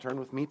Turn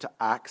with me to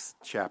Acts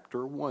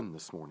chapter 1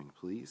 this morning,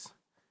 please.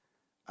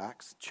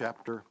 Acts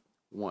chapter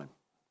 1.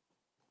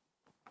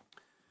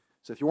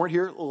 So if you weren't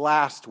here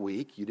last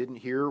week, you didn't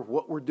hear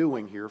what we're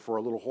doing here for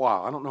a little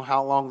while. I don't know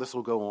how long this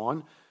will go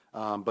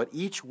on, but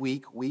each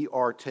week we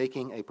are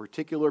taking a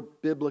particular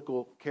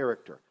biblical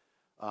character.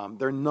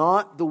 They're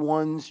not the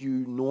ones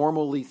you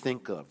normally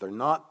think of. They're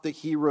not the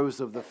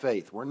heroes of the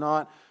faith. We're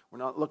not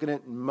looking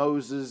at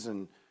Moses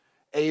and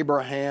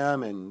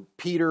Abraham and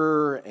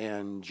Peter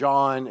and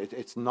John.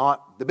 It's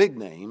not the big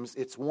names.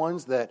 It's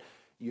ones that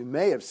you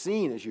may have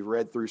seen as you've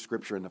read through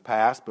Scripture in the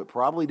past, but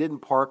probably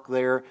didn't park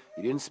there.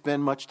 You didn't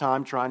spend much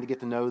time trying to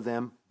get to know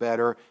them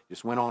better. You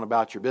just went on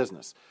about your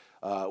business.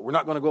 We're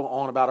not going to go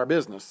on about our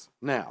business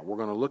now. We're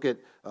going to look at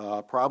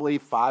probably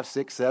 5,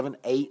 6, 7,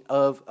 8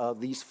 of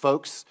these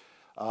folks.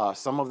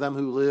 Some of them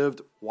who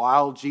lived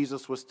while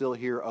Jesus was still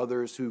here,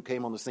 others who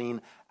came on the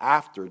scene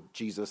after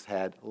Jesus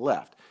had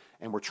left.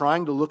 And we're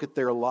trying to look at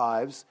their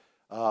lives,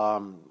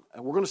 and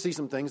we're going to see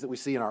some things that we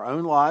see in our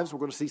own lives. We're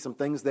going to see some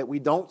things that we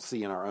don't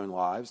see in our own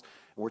lives.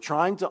 And we're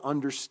trying to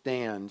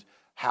understand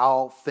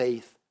how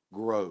faith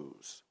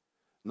grows.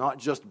 Not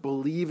just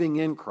believing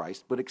in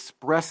Christ, but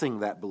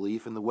expressing that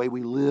belief in the way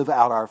we live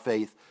out our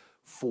faith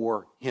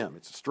for Him.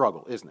 It's a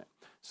struggle, isn't it?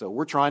 So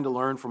we're trying to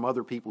learn from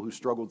other people who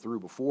struggled through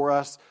before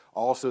us,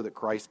 also that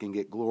Christ can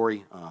get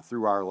glory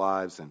through our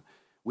lives, and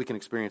we can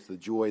experience the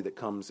joy that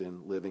comes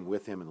in living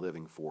with Him and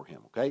living for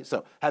Him. Okay,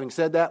 so having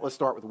said that, let's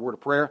start with a word of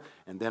prayer,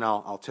 and then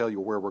I'll tell you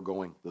where we're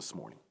going this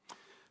morning.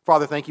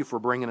 Father, thank you for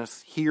bringing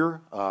us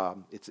here.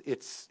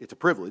 It's a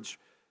privilege.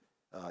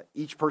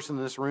 Each person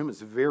in this room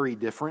is very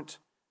different,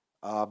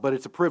 but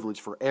it's a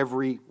privilege for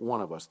every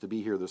one of us to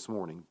be here this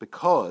morning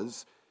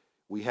because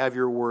we have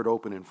your word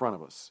open in front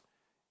of us.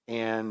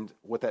 And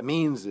what that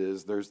means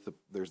is there's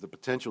the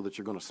potential that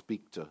you're going to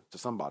speak to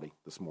somebody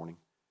this morning.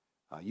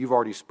 You've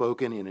already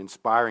spoken in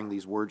inspiring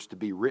these words to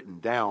be written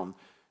down,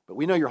 but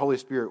we know your Holy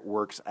Spirit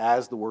works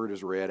as the word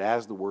is read,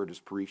 as the word is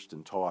preached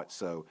and taught.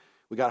 So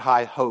we got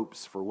high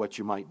hopes for what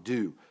you might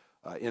do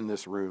in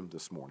this room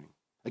this morning.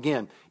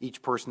 Again,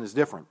 each person is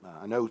different.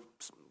 I know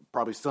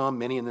probably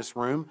many in this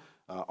room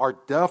are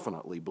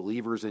definitely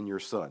believers in your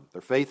Son.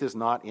 Their faith is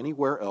not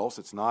anywhere else.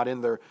 It's not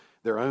in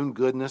their own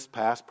goodness,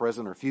 past,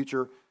 present, or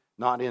future,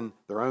 not in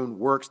their own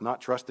works,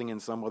 not trusting in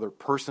some other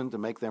person to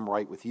make them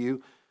right with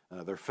you.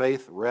 Their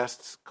faith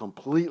rests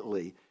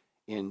completely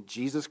in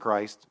Jesus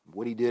Christ,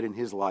 what He did in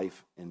His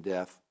life and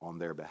death on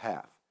their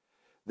behalf.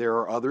 There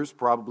are others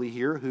probably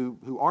here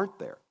who aren't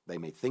there. They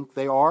may think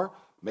they are,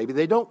 maybe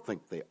they don't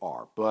think they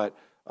are, but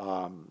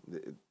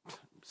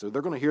so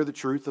they're going to hear the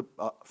truth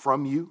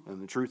from you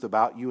and the truth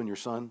about you and your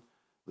Son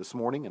this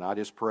morning, and I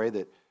just pray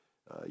that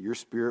your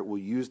Spirit will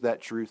use that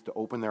truth to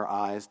open their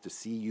eyes to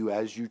see you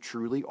as you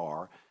truly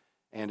are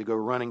and to go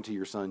running to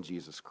your Son,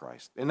 Jesus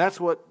Christ. And that's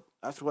what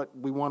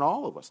we want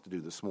all of us to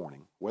do this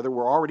morning. Whether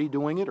we're already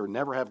doing it or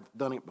never have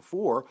done it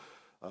before,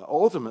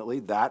 ultimately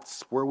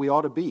that's where we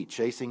ought to be,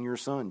 chasing your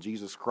Son,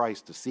 Jesus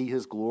Christ, to see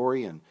His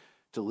glory and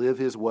to live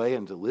His way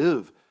and to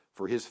live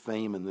for His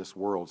fame in this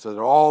world so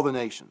that all the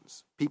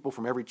nations, people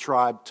from every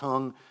tribe,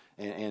 tongue,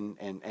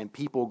 and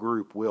people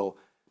group will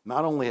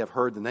not only have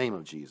heard the name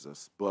of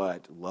Jesus,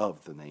 but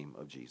love the name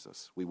of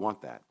Jesus. We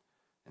want that.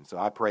 And so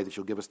I pray that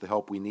you'll give us the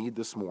help we need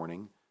this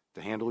morning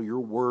to handle your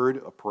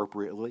word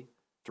appropriately,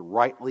 to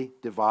rightly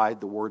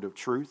divide the word of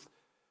truth.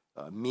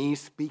 Me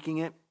speaking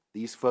it,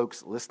 these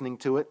folks listening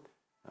to it,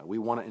 we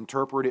want to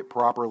interpret it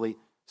properly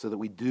so that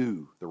we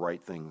do the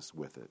right things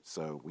with it.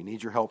 So we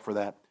need your help for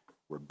that.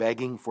 We're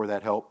begging for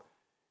that help,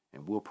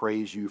 and we'll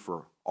praise you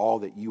for all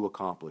that you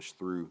accomplish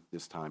through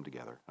this time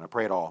together. And I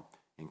pray it all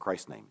in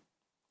Christ's name.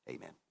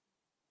 Amen.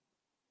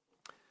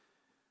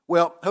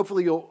 Well,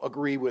 hopefully you'll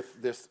agree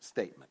with this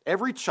statement.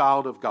 Every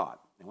child of God,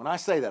 and when I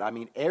say that, I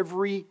mean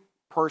every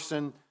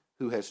person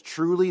who has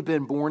truly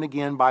been born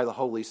again by the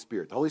Holy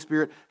Spirit. The Holy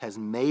Spirit has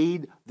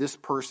made this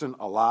person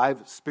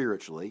alive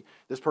spiritually.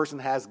 This person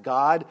has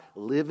God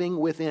living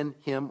within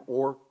him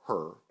or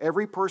her.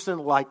 Every person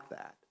like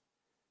that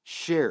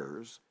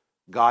shares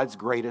God's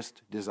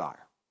greatest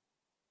desire.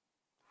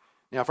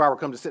 Now, if I were to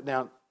come to sit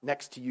down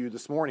next to you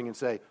this morning and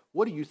say,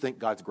 what do you think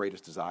God's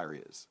greatest desire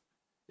is?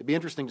 It'd be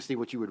interesting to see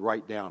what you would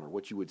write down or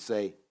what you would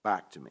say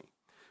back to me.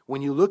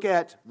 When you look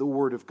at the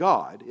Word of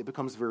God, it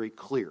becomes very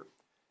clear.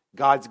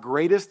 God's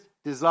greatest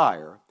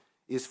desire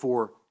is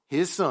for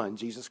His Son,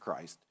 Jesus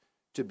Christ,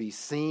 to be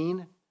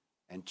seen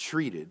and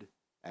treated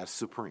as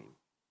supreme.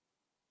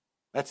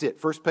 That's it.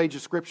 First page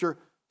of Scripture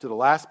to the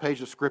last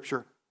page of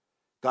Scripture,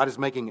 God is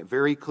making it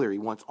very clear. He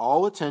wants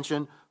all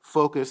attention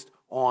focused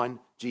on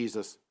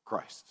Jesus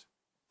Christ.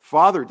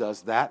 Father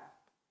does that,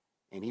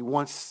 and He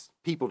wants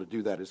people to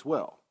do that as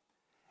well.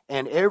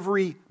 And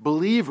every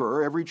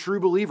believer, every true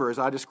believer, as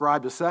I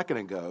described a second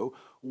ago,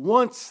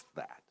 wants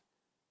that.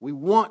 We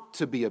want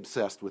to be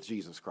obsessed with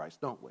Jesus Christ,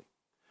 don't we?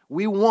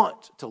 We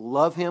want to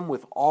love Him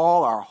with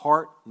all our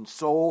heart and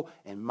soul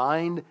and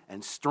mind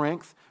and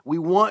strength. We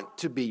want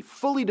to be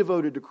fully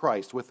devoted to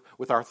Christ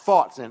with our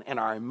thoughts and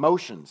our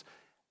emotions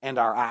and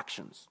our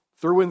actions.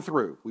 through and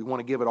through. We want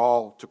to give it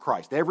all to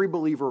Christ. Every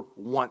believer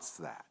wants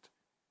that.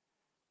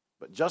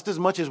 But just as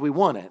much as we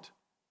want it,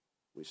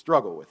 we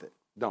struggle with it,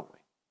 don't we?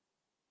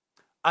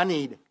 I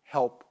need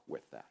help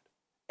with that.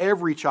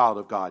 Every child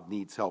of God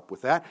needs help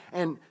with that.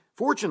 And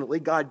fortunately,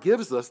 God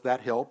gives us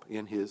that help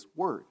in His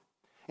Word.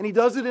 And He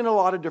does it in a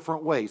lot of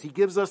different ways. He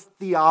gives us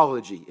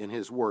theology in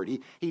His Word.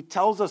 He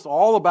tells us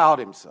all about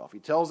Himself. He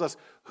tells us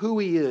who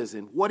He is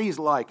and what He's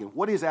like and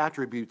what His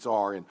attributes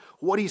are and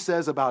what He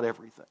says about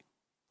everything.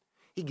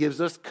 He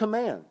gives us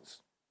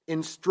commands,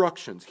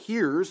 instructions.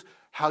 Here's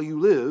how you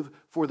live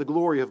for the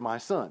glory of my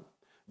Son.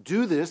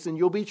 Do this and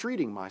you'll be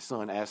treating my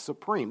Son as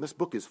supreme. This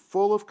book is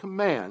full of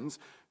commands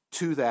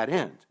to that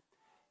end.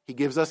 He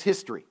gives us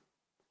history.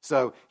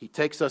 So He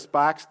takes us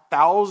back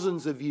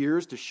thousands of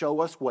years to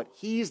show us what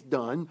He's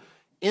done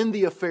in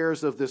the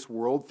affairs of this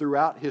world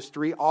throughout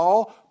history,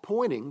 all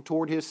pointing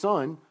toward His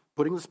Son,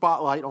 putting the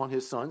spotlight on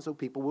His Son so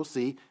people will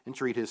see and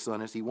treat His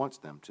Son as He wants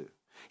them to.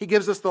 He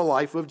gives us the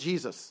life of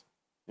Jesus.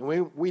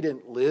 And we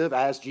didn't live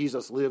as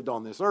Jesus lived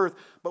on this earth,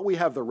 but we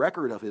have the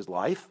record of His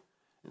life.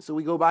 And so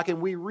we go back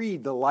and we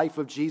read the life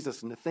of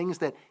Jesus and the things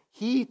that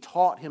He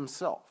taught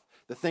Himself,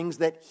 the things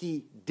that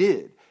He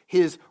did,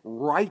 His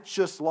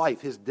righteous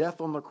life, His death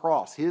on the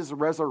cross, His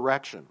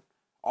resurrection.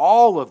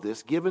 All of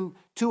this given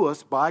to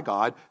us by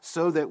God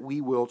so that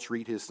we will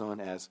treat His Son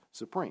as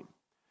supreme.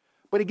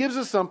 But He gives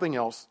us something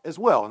else as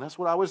well, and that's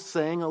what I was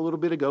saying a little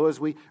bit ago as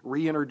we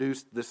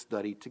reintroduced this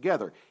study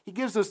together. He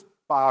gives us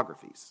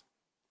biographies.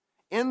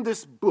 In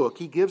this book,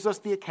 He gives us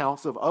the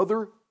accounts of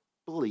other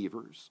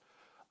believers,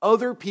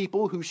 other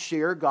people who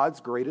share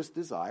God's greatest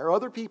desire,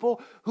 other people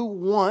who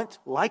want,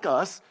 like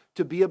us,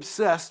 to be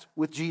obsessed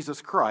with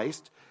Jesus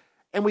Christ.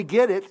 And we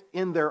get it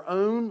in their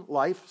own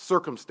life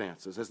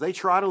circumstances as they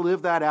try to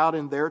live that out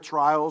in their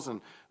trials and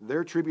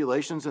their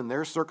tribulations and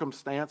their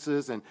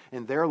circumstances and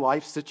in their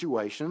life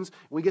situations.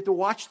 We get to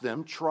watch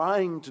them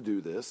trying to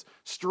do this,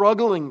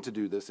 struggling to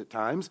do this at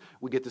times.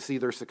 We get to see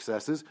their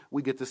successes.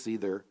 We get to see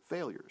their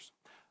failures.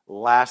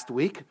 Last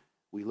week,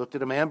 we looked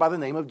at a man by the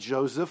name of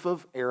Joseph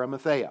of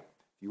Arimathea.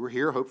 If you were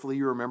here, hopefully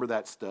you remember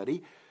that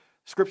study.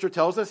 Scripture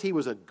tells us he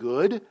was a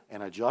good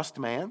and a just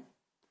man.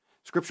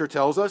 Scripture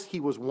tells us he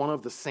was one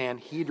of the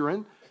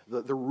Sanhedrin,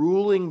 the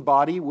ruling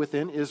body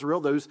within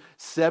Israel, those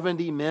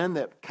 70 men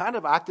that kind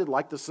of acted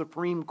like the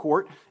Supreme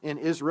Court in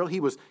Israel. He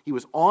was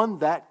on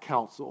that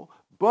council,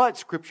 but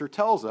Scripture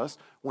tells us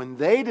when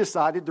they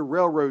decided to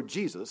railroad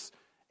Jesus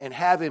and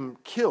have Him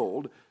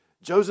killed,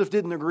 Joseph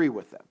didn't agree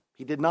with them.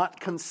 He did not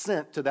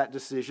consent to that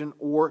decision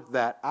or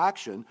that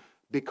action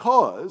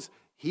because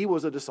he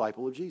was a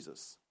disciple of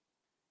Jesus.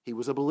 He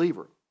was a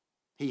believer.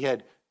 He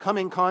had come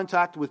in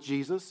contact with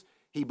Jesus.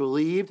 He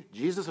believed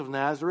Jesus of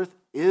Nazareth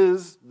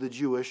is the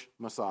Jewish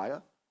Messiah.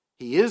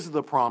 He is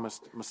the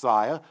promised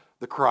Messiah,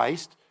 the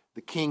Christ,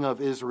 the King of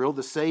Israel,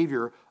 the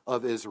Savior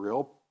of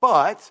Israel.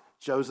 But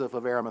Joseph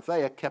of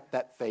Arimathea kept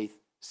that faith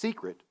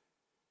secret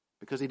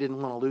because he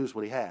didn't want to lose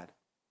what he had.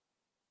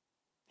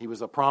 He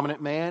was a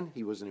prominent man.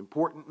 He was an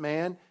important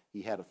man.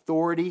 He had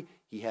authority.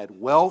 He had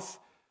wealth.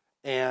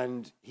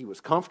 And he was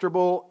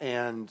comfortable.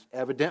 And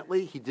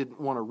evidently, he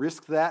didn't want to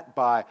risk that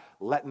by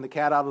letting the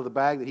cat out of the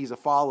bag that he's a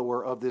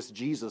follower of this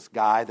Jesus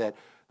guy that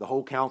the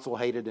whole council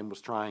hated and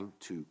was trying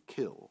to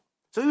kill.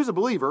 So he was a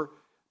believer,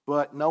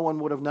 but no one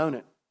would have known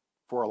it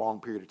for a long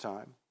period of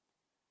time.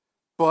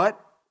 But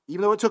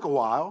even though it took a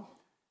while,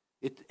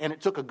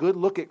 it took a good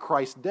look at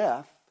Christ's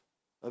death,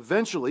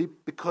 eventually,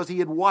 because he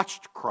had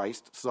watched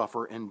Christ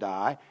suffer and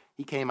die,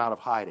 he came out of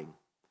hiding.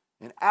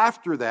 And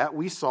after that,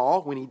 we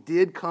saw when he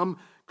did come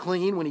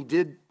clean, when he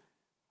did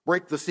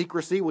break the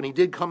secrecy, when he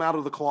did come out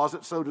of the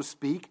closet, so to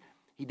speak,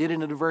 he did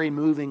it in a very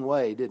moving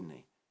way, didn't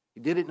he? He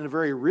did it in a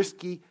very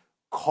risky,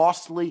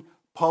 costly,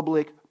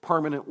 public,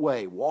 permanent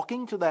way,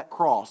 walking to that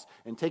cross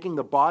and taking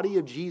the body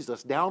of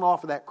Jesus down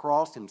off of that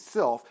cross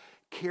himself,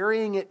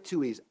 carrying it to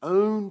his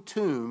own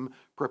tomb,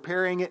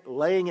 preparing it,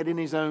 laying it in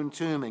his own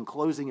tomb, and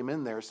closing him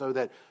in there so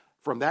that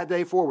from that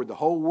day forward, the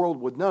whole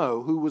world would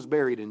know who was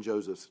buried in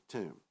Joseph's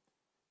tomb.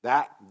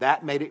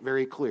 That made it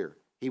very clear.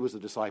 He was a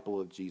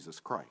disciple of Jesus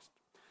Christ.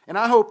 And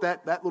I hope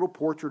that little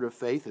portrait of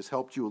faith has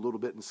helped you a little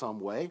bit in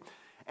some way.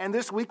 And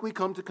this week we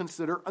come to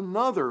consider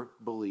another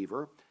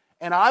believer.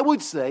 And I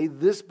would say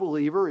this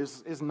believer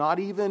is not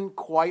even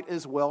quite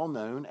as well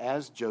known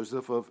as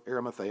Joseph of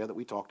Arimathea that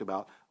we talked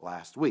about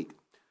last week.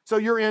 So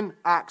you're in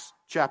Acts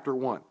chapter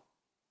 1.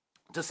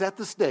 To set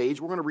the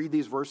stage, we're going to read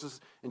these verses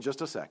in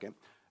just a second.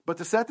 But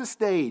to set the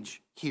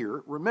stage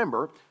here,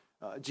 remember,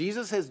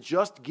 Jesus has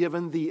just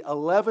given the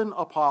 11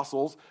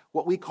 apostles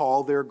what we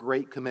call their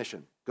Great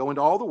Commission. Go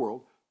into all the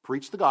world,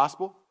 preach the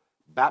gospel,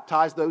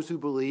 baptize those who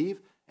believe,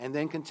 and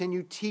then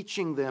continue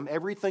teaching them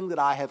everything that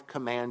I have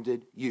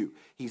commanded you.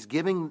 He's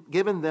given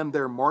them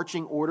their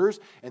marching orders,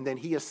 and then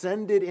he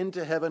ascended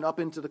into heaven, up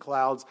into the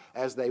clouds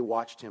as they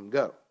watched him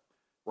go.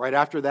 Right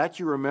after that,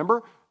 you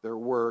remember, there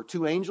were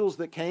two angels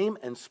that came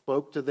and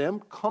spoke to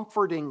them,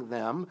 comforting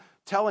them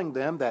telling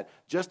them that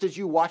just as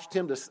you watched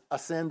him to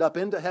ascend up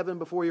into heaven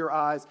before your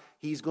eyes,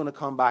 he's going to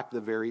come back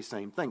the very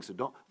same thing.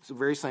 It's the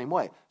very same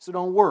way. So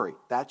don't worry.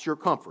 That's your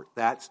comfort.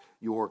 That's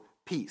your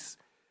peace.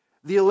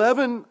 The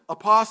 11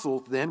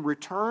 apostles then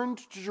returned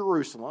to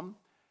Jerusalem,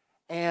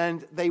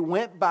 and they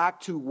went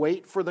back to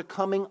wait for the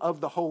coming of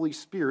the Holy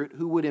Spirit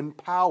who would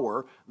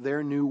empower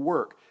their new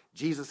work.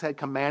 Jesus had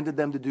commanded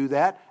them to do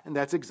that, and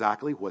that's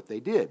exactly what they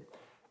did.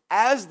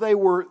 As they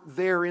were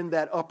there in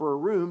that upper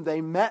room, they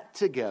met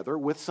together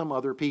with some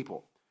other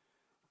people.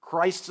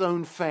 Christ's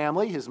own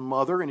family, his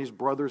mother and his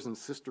brothers and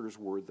sisters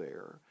were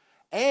there.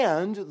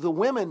 And the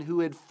women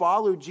who had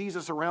followed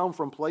Jesus around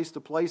from place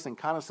to place and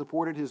kind of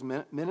supported his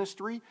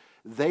ministry,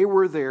 they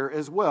were there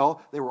as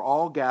well. They were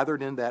all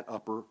gathered in that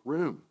upper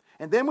room.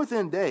 And then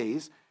within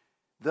days,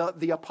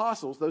 the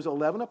apostles, those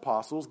 11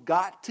 apostles,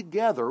 got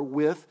together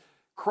with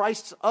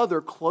Christ's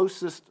other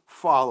closest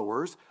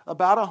followers,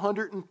 about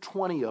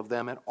 120 of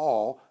them in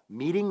all,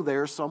 meeting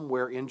there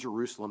somewhere in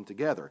Jerusalem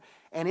together.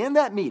 And in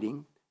that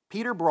meeting,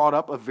 Peter brought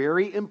up a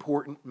very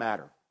important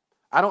matter.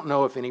 I don't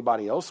know if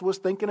anybody else was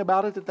thinking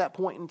about it at that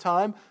point in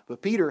time,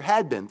 but Peter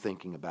had been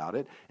thinking about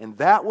it, and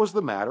that was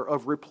the matter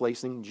of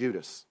replacing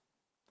Judas.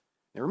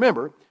 Now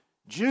remember,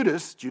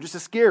 Judas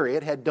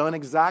Iscariot, had done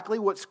exactly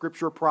what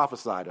Scripture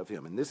prophesied of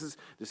him. And this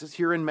is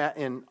here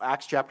in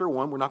Acts chapter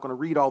 1. We're not going to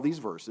read all these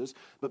verses,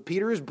 but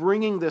Peter is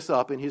bringing this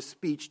up in his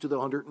speech to the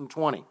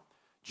 120.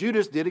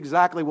 Judas did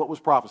exactly what was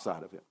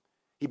prophesied of him.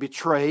 He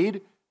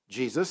betrayed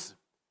Jesus,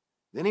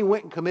 then he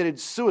went and committed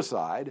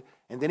suicide,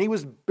 and then he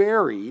was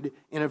buried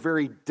in a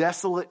very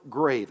desolate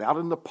grave out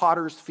in the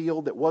potter's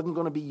field that wasn't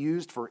going to be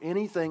used for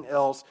anything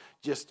else,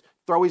 just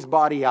throw his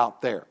body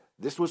out there.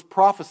 This was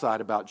prophesied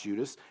about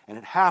Judas, and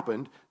it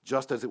happened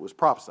just as it was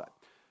prophesied.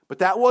 But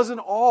that wasn't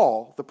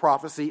all the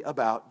prophecy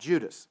about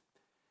Judas.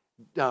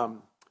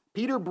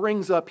 Peter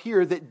brings up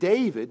here that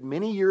David,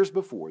 many years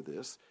before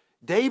this,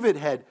 David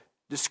had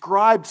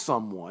described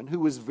someone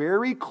who was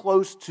very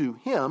close to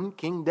him,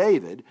 King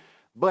David,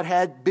 but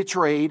had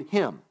betrayed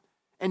him.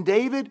 And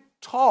David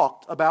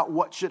talked about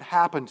what should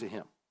happen to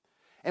him.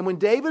 And when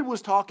David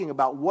was talking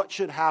about what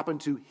should happen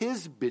to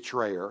his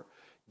betrayer,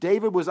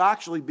 David was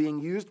actually being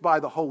used by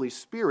the Holy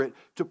Spirit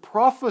to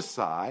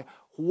prophesy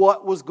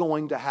what was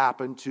going to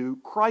happen to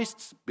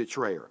Christ's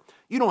betrayer.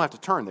 You don't have to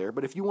turn there,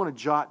 but if you want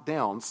to jot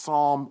down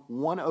Psalm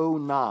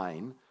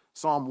 109,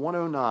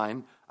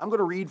 I'm going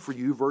to read for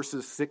you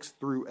verses 6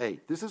 through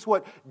 8. This is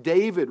what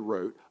David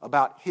wrote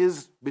about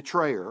his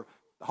betrayer,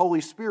 the Holy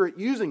Spirit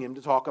using him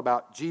to talk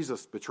about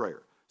Jesus'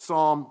 betrayer.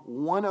 Psalm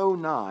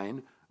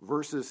 109,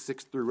 verses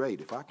 6 through 8.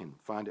 If I can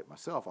find it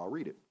myself, I'll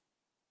read it.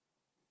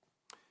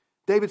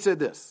 David said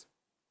this,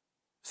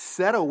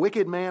 "Set a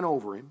wicked man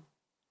over him,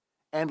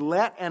 and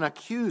let an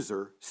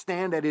accuser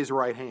stand at his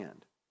right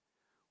hand.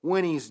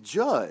 When he's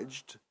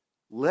judged,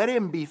 let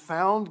him be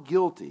found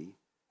guilty,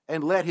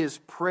 and let his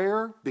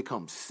prayer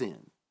become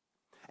sin.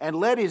 And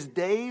let his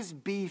days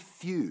be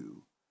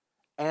few,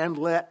 and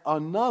let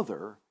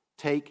another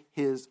take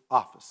his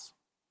office."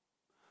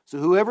 So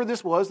whoever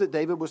this was that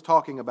David was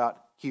talking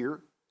about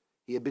here,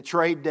 he had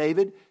betrayed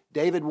David.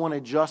 David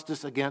wanted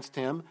justice against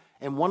him.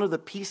 And one of the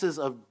pieces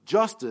of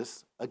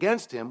justice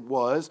against him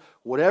was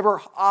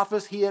whatever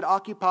office he had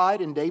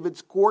occupied in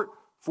David's court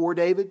for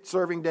David,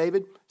 serving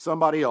David,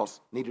 somebody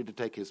else needed to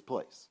take his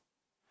place.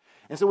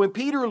 And so when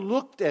Peter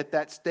looked at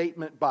that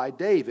statement by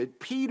David,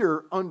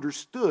 Peter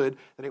understood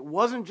that it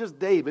wasn't just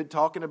David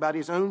talking about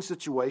his own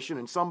situation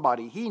and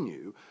somebody he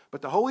knew,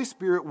 but the Holy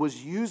Spirit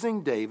was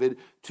using David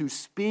to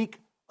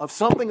speak of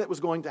something that was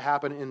going to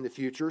happen in the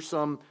future,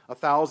 some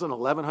 1,000,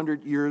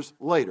 1,100 years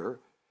later.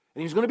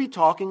 And he's going to be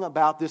talking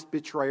about this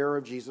betrayer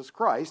of Jesus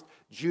Christ,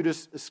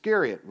 Judas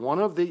Iscariot, one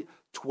of the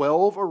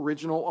 12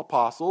 original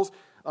apostles,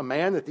 a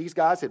man that these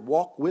guys had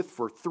walked with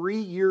for 3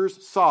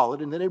 years solid,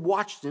 and then had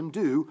watched him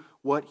do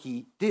what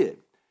he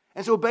did.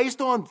 And so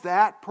based on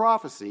that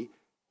prophecy,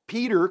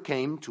 Peter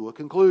came to a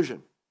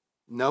conclusion.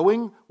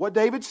 Knowing what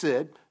David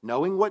said,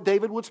 knowing what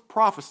David was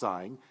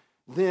prophesying,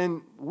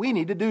 then we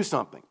need to do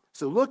something.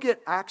 So look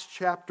at Acts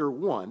chapter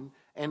 1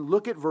 and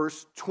look at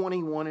verse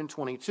 21 and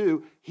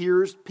 22.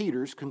 Here's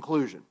Peter's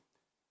conclusion.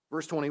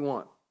 Verse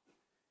 21.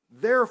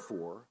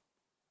 "Therefore,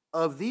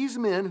 of these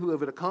men who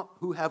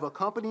have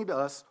accompanied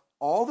us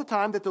all the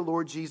time that the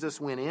Lord Jesus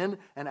went in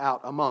and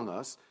out among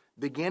us,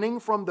 beginning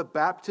from the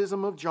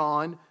baptism of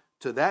John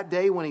to that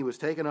day when he was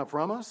taken up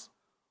from us,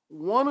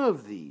 one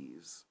of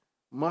these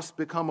must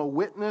become a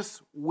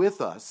witness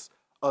with us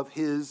of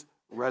his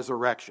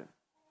resurrection."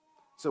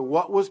 So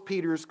what was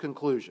Peter's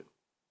conclusion?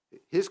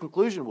 His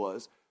conclusion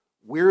was,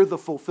 we're the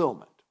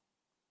fulfillment.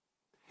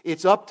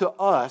 It's up to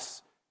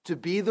us to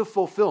be the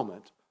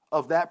fulfillment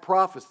of that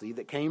prophecy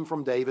that came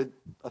from David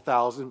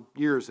 1,000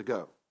 years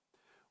ago.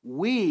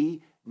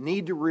 We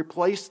need to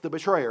replace the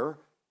betrayer,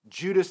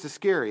 Judas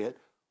Iscariot,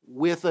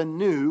 with a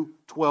new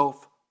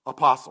 12th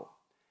apostle.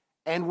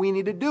 And we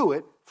need to do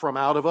it from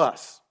out of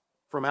us,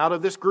 from out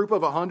of this group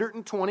of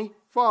 120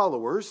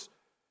 followers.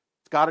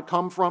 It's got to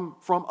come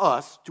from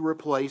us to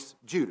replace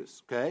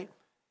Judas, okay?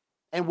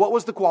 And what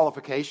was the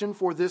qualification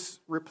for this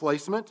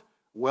replacement?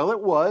 Well,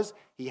 it was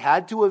he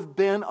had to have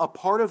been a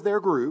part of their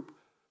group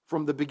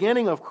from the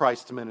beginning of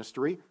Christ's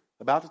ministry,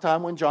 about the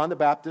time when John the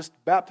Baptist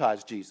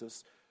baptized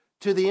Jesus,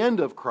 to the end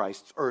of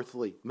Christ's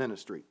earthly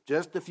ministry.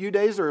 Just a few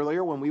days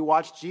earlier, when we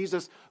watched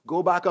Jesus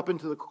go back up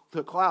into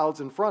the clouds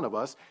in front of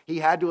us, he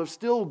had to have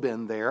still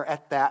been there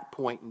at that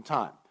point in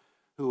time.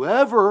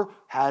 Whoever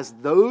has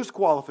those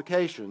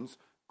qualifications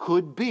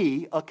could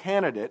be a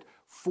candidate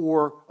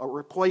for a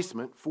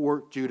replacement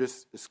for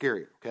Judas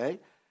Iscariot, okay?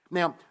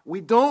 Now,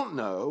 we don't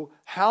know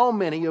how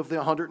many of the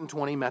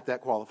 120 met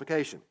that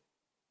qualification.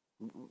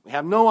 We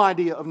have no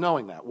idea of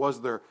knowing that.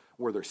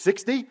 Were there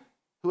 60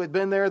 who had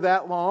been there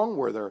that long?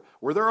 Were there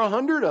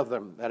 100 of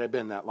them that had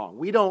been that long?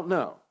 We don't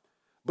know.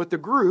 But the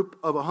group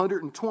of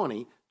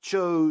 120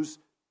 chose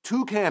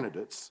 2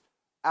 candidates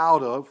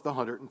out of the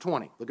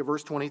 120. Look at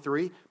verse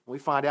 23. And we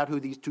find out who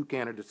these 2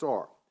 candidates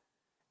are.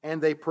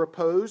 And they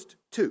proposed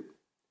 2.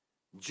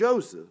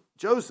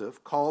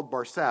 Joseph called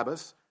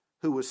Barsabbas,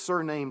 who was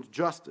surnamed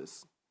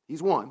Justus.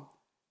 He's 1.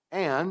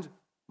 And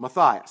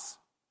Matthias.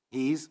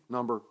 He's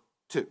number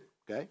 2.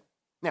 Okay?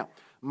 Now,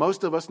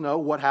 most of us know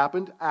what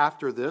happened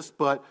after this,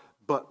 but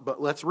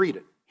let's read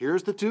it.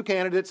 Here's the 2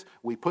 candidates.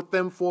 We put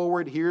them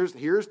forward. Here's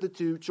the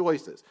 2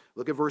 choices.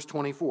 Look at verse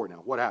 24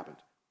 now. What happened?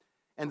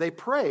 And they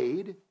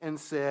prayed and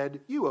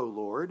said, "You, O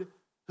Lord,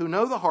 who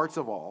know the hearts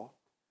of all,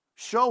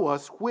 show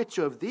us which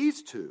of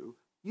these 2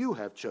 you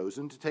have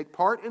chosen to take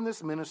part in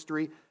this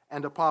ministry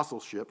and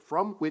apostleship,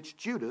 from which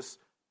Judas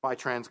by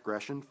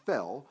transgression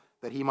fell,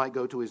 that he might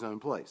go to his own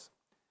place."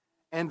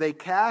 And they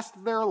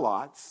cast their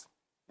lots,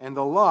 and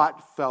the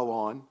lot fell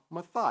on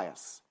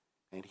Matthias,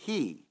 and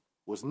he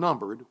was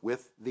numbered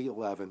with the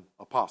 11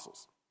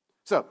 apostles.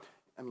 So,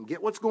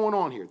 get what's going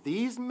on here.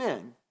 These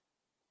men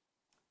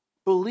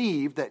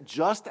believed that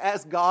just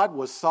as God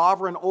was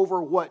sovereign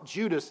over what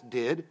Judas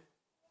did,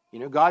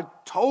 God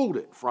told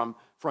it from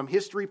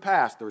history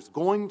past. There's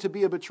going to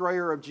be a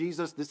betrayer of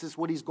Jesus. This is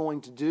what he's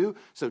going to do.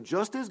 So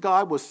just as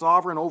God was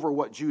sovereign over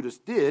what Judas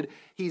did,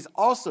 he's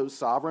also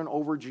sovereign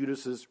over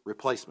Judas's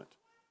replacement.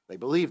 They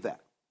believed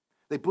that.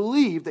 They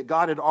believed that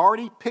God had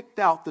already picked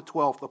out the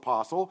 12th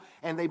apostle,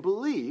 and they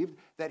believed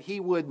that he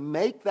would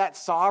make that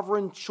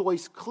sovereign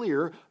choice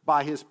clear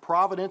by his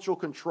providential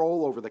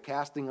control over the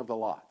casting of the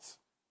lots.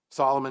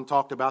 Solomon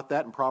talked about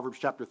that in Proverbs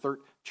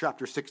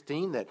chapter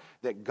 16,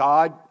 that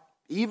God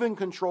even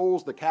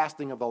controls the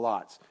casting of the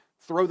lots.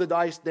 Throw the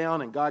dice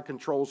down, and God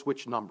controls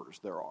which numbers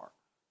there are.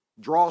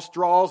 Draw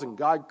straws, and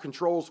God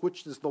controls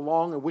which is the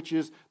long and which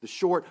is the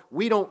short.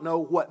 We don't know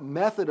what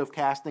method of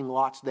casting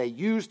lots they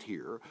used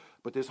here,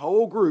 but this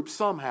whole group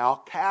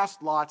somehow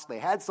cast lots. They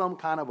had some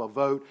kind of a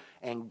vote,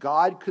 and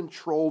God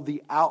controlled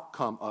the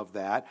outcome of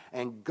that,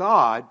 and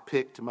God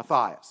picked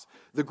Matthias.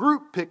 The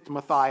group picked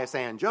Matthias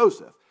and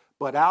Joseph,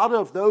 but out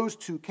of those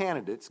 2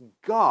 candidates,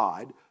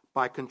 God,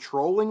 by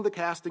controlling the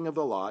casting of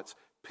the lots,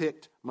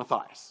 picked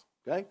Matthias.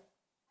 Okay?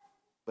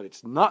 But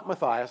it's not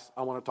Matthias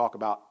I want to talk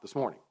about this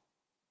morning.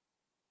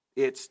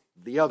 It's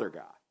the other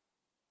guy,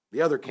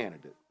 the other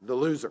candidate, the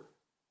loser.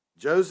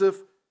 Joseph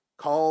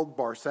called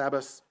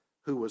Barsabbas,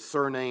 who was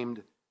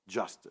surnamed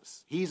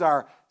Justus. He's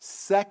our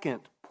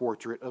second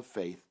portrait of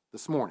faith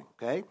this morning,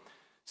 okay?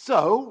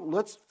 So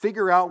let's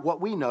figure out what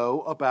we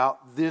know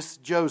about this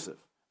Joseph.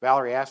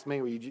 Valerie asked me,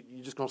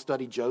 you just going to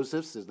study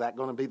Josephs? Is that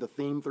going to be the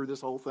theme through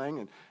this whole thing?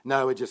 And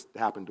no, it just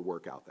happened to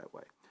work out that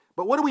way.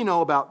 But what do we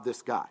know about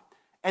this guy?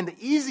 And the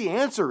easy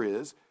answer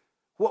is,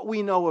 what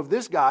we know of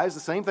this guy is the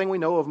same thing we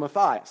know of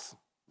Matthias,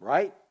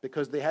 right?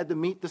 Because they had to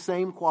meet the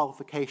same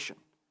qualification.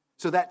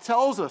 So that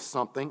tells us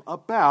something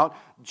about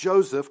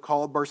Joseph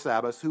called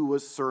Barsabbas, who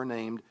was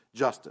surnamed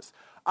Justus.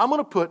 I'm going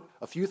to put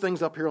a few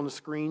things up here on the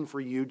screen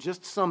for you,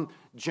 just some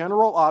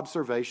general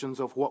observations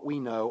of what we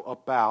know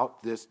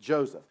about this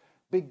Joseph.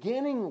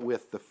 Beginning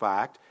with the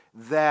fact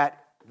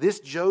that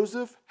this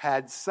Joseph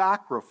had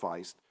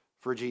sacrificed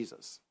for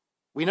Jesus.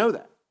 We know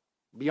that,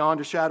 beyond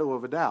a shadow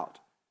of a doubt.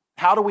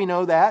 How do we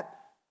know that?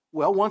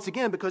 Well, once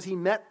again, because he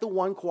met the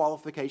one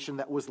qualification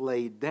that was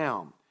laid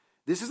down.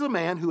 This is a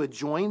man who had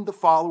joined the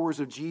followers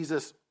of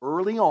Jesus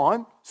early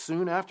on,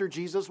 soon after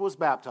Jesus was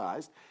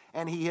baptized,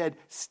 and he had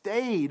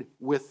stayed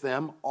with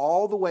them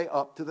all the way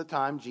up to the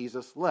time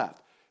Jesus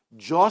left,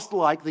 just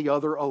like the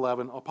other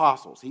 11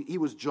 apostles. He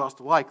was just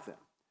like them.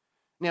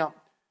 Now,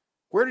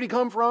 where did he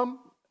come from?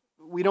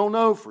 We don't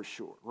know for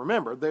sure.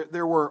 Remember,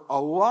 there were a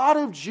lot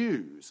of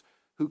Jews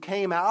who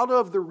came out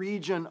of the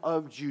region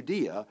of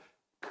Judea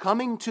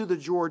coming to the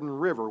Jordan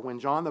River. When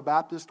John the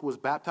Baptist was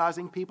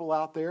baptizing people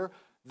out there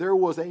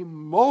was a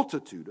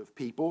multitude of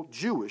people,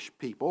 Jewish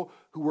people,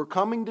 who were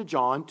coming to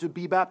John to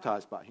be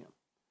baptized by him.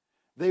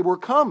 They were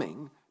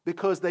coming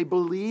because they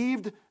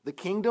believed the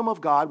kingdom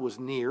of God was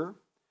near,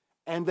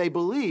 and they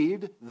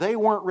believed they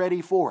weren't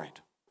ready for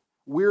it.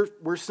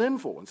 We're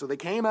sinful. And so they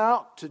came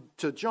out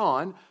to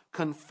John,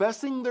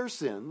 confessing their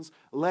sins,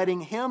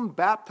 letting him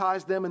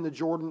baptize them in the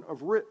Jordan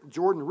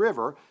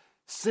River,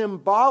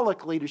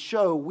 symbolically to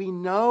show we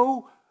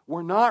know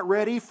we're not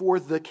ready for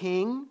the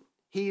king.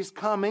 He's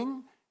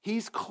coming.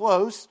 He's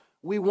close.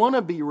 We want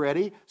to be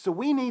ready, so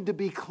we need to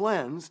be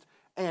cleansed.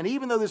 And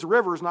even though this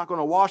river is not going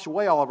to wash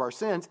away all of our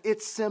sins,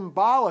 it's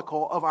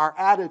symbolical of our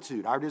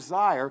attitude, our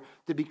desire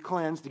to be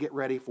cleansed, to get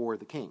ready for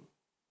the King.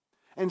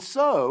 And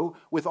so,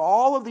 with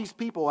all of these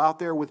people out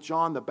there with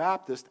John the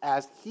Baptist,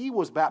 as he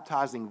was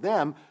baptizing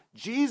them,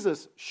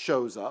 Jesus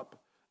shows up.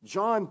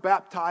 John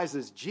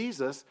baptizes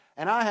Jesus,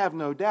 and I have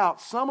no doubt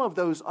some of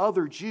those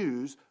other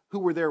Jews who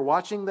were there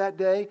watching that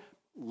day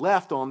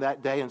left on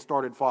that day and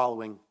started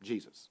following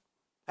Jesus.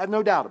 I have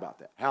no doubt about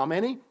that. How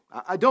many?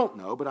 I don't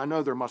know, but I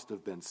know there must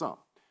have been some.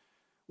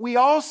 We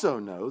also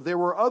know there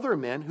were other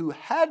men who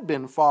had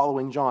been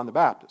following John the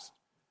Baptist.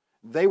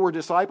 They were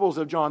disciples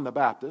of John the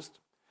Baptist.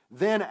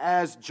 Then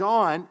as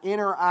John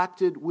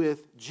interacted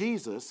with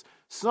Jesus,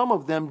 some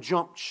of them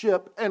jumped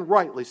ship, and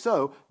rightly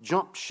so,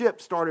 jumped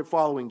ship, started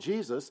following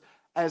Jesus.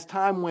 As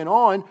time went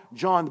on,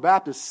 John the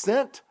Baptist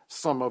sent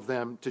some of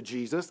them to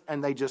Jesus,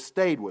 and they just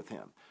stayed with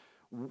him.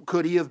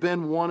 Could he have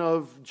been one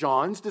of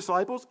John's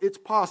disciples? It's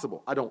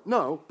possible. I don't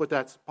know, but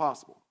that's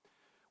possible.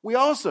 We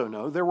also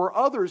know there were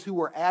others who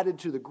were added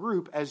to the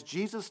group as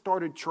Jesus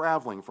started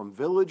traveling from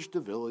village to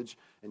village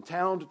and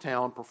town to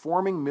town,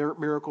 performing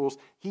miracles,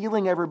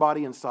 healing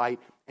everybody in sight,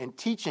 and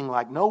teaching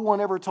like no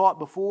one ever taught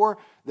before.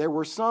 There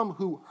were some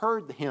who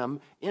heard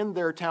him in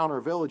their town or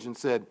village and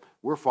said,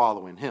 we're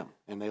following him.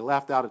 And they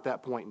left out at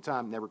that point in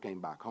time, never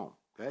came back home.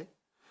 Okay?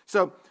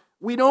 So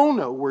we don't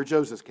know where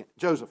Joseph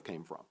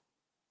came from.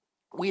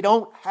 We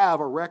don't have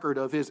a record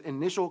of his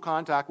initial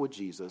contact with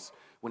Jesus.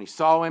 When he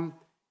saw him,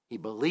 he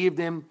believed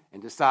him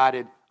and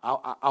decided,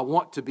 I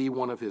want to be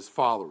one of his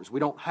followers. We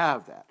don't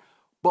have that.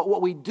 But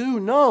what we do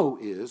know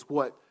is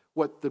what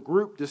the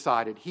group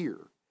decided here.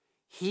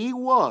 He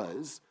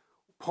was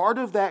part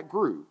of that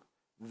group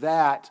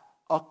that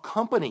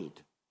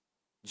accompanied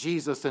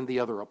Jesus and the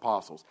other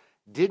apostles.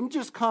 Didn't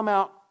just come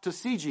out to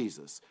see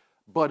Jesus,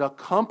 but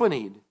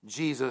accompanied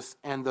Jesus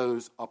and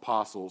those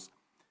apostles,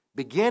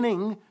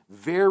 beginning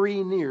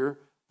very near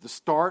the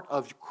start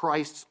of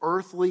Christ's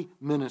earthly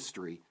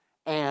ministry,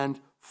 and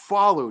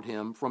followed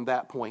him from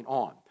that point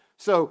on.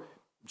 So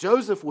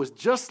Joseph was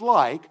just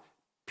like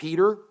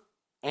Peter,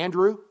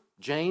 Andrew,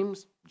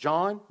 James,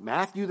 John,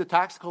 Matthew the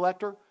tax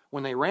collector.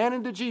 When they ran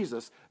into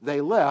Jesus,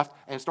 they left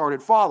and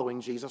started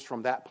following Jesus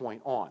from that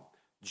point on.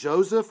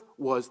 Joseph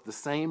was the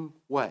same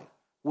way,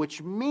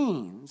 which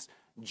means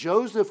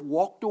Joseph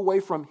walked away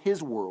from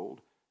his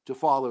world to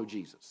follow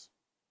Jesus.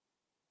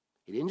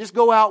 He didn't just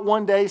go out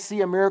one day,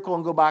 see a miracle,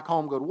 and go back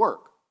home, go to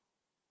work.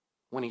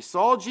 When he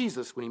saw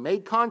Jesus, when he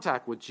made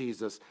contact with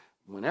Jesus,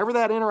 whenever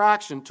that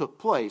interaction took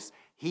place,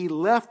 he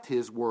left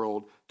his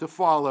world to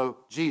follow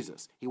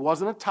Jesus. He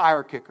wasn't a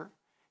tire kicker.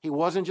 He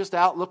wasn't just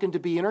out looking to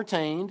be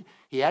entertained.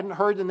 He hadn't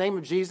heard the name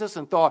of Jesus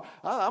and thought,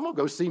 I'm going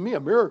to go see me a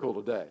miracle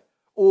today.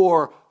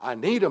 Or, I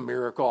need a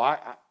miracle.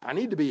 I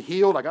need to be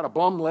healed. I got a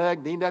bum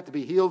leg, need that to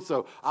be healed,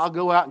 so I'll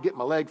go out and get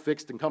my leg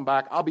fixed and come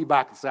back. I'll be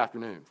back this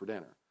afternoon for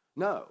dinner.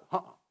 No.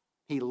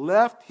 He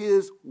left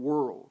his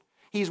world.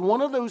 He's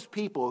one of those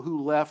people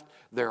who left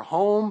their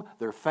home,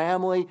 their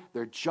family,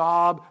 their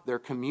job, their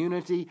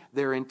community,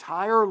 their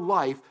entire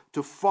life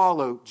to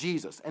follow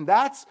Jesus. And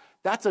that's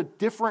a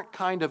different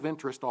kind of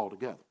interest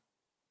altogether.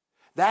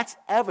 That's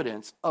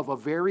evidence of a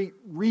very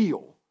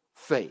real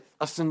faith,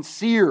 a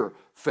sincere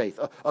faith,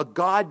 a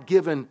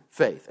God-given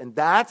faith. And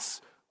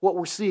that's what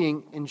we're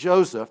seeing in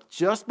Joseph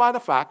just by the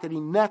fact that he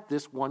met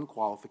this one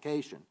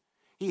qualification.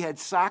 He had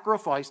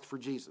sacrificed for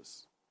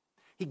Jesus.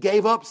 He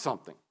gave up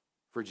something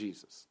for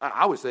Jesus.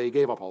 I would say he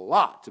gave up a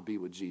lot to be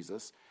with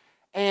Jesus.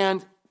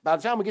 And by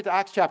the time we get to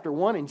Acts chapter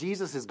 1 and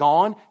Jesus is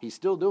gone, he's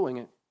still doing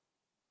it.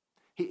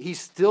 He's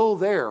still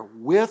there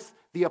with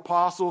the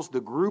apostles, the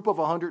group of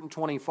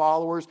 120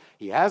 followers.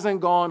 He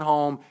hasn't gone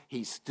home.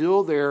 He's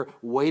still there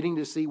waiting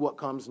to see what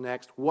comes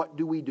next. What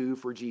do we do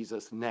for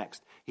Jesus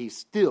next? He's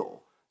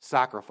still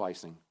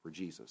sacrificing for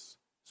Jesus.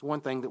 It's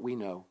one thing that we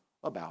know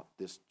about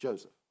this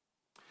Joseph.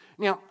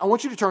 Now, I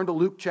want you to turn to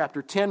Luke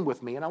chapter 10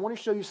 with me, and I want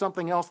to show you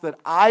something else that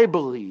I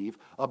believe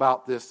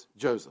about this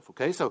Joseph,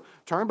 okay? So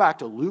turn back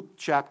to Luke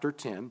chapter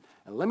 10,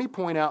 and let me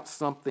point out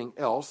something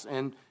else,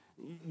 and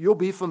you'll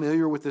be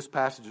familiar with this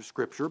passage of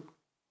Scripture,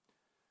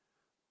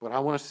 but I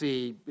want to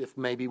see if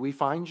maybe we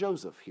find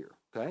Joseph here,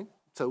 okay?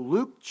 So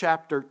Luke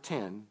chapter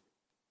 10,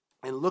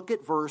 and look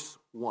at verse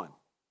 1.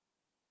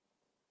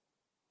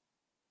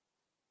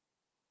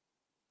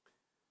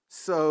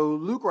 So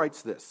Luke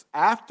writes this,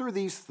 after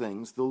these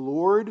things, the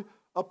Lord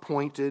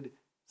appointed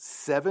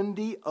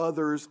 70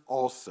 others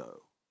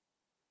also,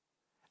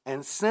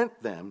 and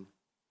sent them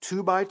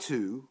 2 by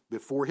 2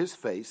 before his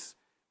face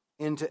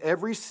into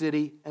every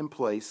city and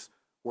place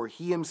where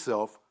he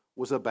himself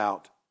was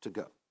about to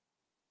go.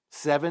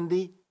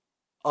 70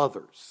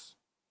 others.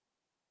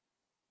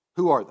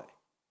 Who are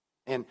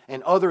they?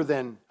 And other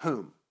than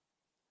whom?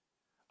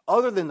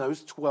 Other than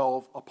those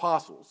 12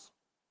 apostles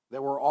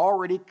that were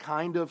already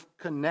kind of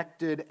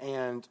connected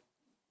and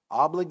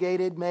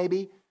obligated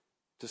maybe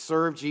to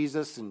serve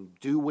Jesus and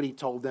do what he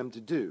told them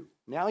to do.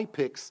 Now he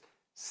picks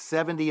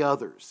 70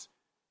 others,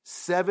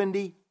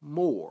 70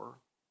 more,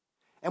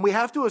 And we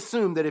have to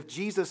assume that if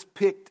Jesus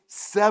picked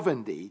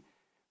 70,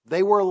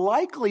 they were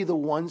likely the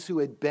ones who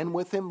had been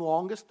with him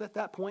longest at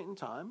that point in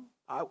time,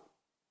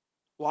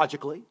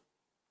 logically.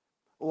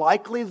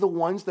 Likely the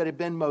ones that had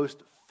been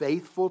most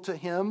faithful to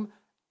him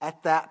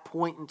at that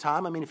point in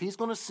time. I mean, if he's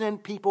going to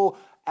send people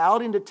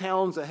out into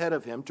towns ahead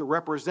of him to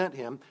represent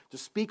him, to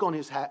speak on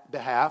his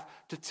behalf,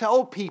 to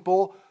tell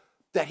people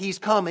that he's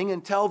coming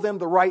and tell them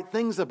the right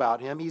things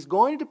about him, he's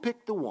going to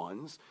pick the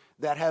ones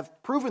that have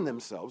proven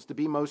themselves to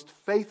be most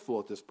faithful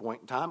at this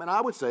point in time, and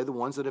I would say the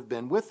ones that have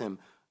been with him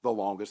the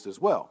longest as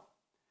well.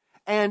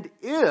 And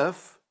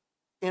if,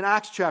 in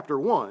Acts chapter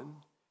 1,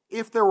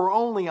 if there were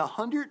only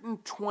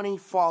 120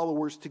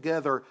 followers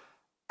together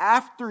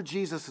after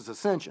Jesus'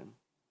 ascension,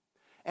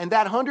 and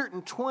that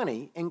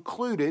 120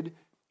 included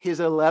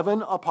his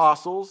 11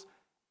 apostles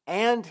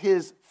and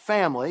his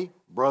family,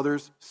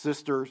 brothers,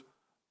 sisters,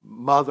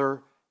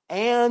 mother,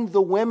 and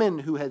the women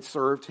who had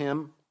served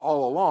him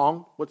all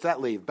along, what's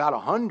that leave? About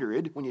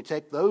 100 when you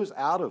take those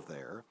out of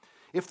there.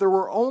 If there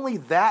were only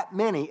that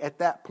many at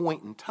that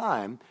point in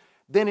time,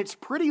 then it's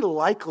pretty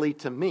likely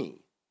to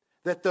me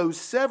that those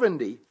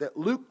 70 that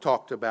Luke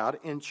talked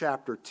about in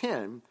chapter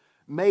 10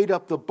 made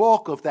up the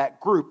bulk of that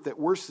group that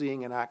we're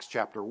seeing in Acts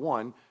chapter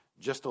 1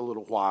 just a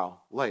little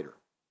while later.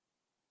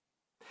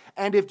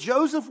 And if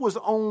Joseph was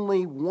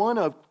only one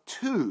of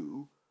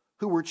two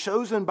who were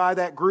chosen by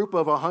that group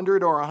of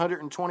 100 or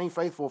 120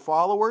 faithful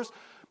followers,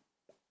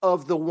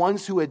 of the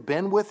ones who had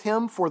been with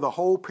him for the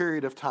whole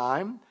period of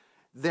time,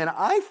 then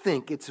I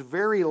think it's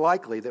very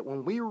likely that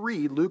when we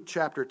read Luke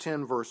chapter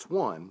 10, verse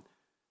 1,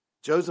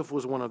 Joseph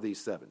was one of these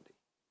 70.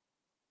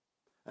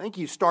 I think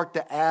you start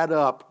to add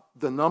up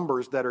the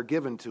numbers that are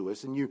given to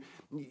us, and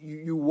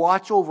you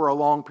watch over a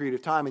long period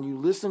of time, and you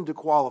listen to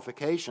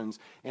qualifications,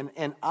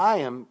 and I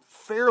am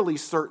fairly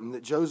certain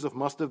that Joseph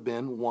must have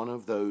been one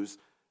of those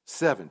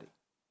 70.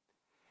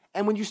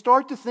 And when you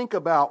start to think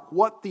about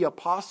what the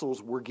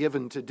apostles were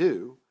given to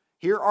do,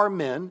 here are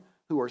men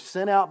who are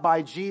sent out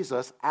by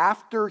Jesus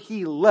after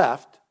he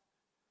left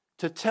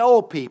to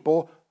tell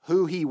people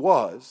who he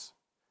was.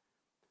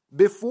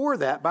 Before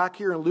that, back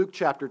here in Luke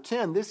chapter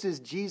 10, this is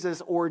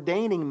Jesus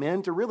ordaining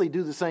men to really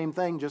do the same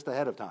thing just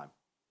ahead of time.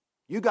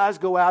 You guys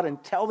go out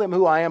and tell them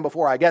who I am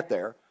before I get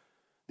there.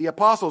 The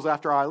apostles,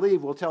 after I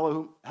leave, will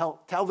tell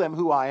them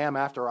who I am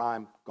after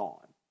I'm gone.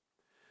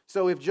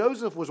 So if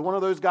Joseph was one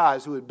of those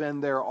guys who had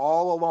been there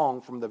all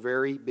along from the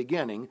very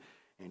beginning,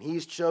 and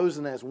he's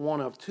chosen as one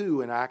of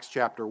two in Acts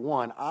chapter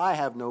 1, I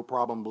have no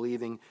problem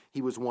believing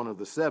he was one of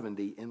the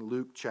 70 in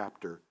Luke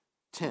chapter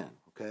 10,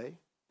 okay?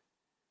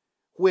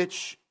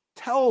 Which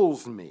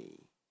tells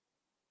me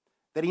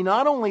that he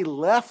not only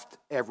left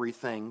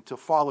everything to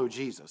follow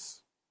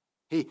Jesus.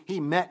 He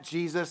met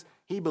Jesus.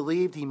 He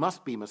believed he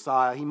must be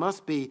Messiah. He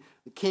must be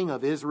the King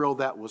of Israel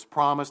that was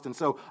promised. And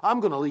so I'm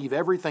going to leave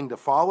everything to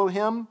follow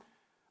him.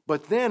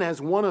 But then as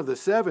one of the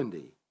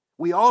 70,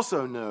 we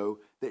also know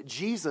that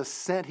Jesus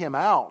sent him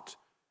out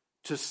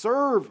to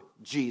serve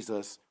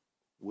Jesus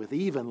with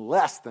even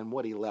less than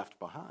what he left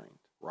behind,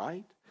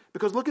 right?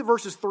 Because look at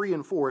verses 3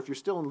 and 4. If you're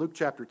still in Luke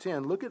chapter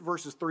 10, look at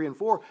verses 3 and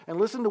 4 and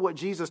listen to what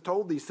Jesus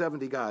told these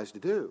 70 guys to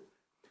do.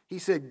 He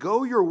said,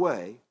 "Go your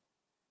way.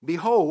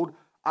 Behold,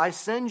 I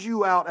send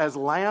you out as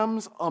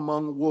lambs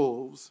among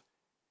wolves.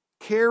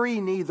 Carry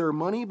neither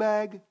money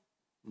bag,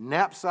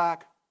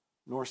 knapsack,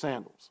 nor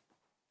sandals."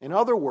 In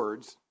other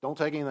words, don't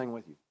take anything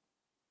with you.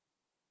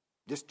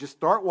 Just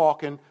start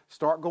walking,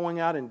 start going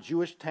out in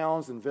Jewish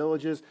towns and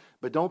villages,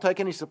 but don't take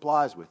any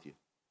supplies with you.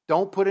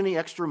 Don't put any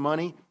extra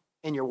money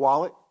in your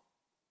wallet.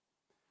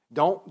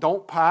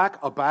 Don't pack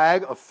a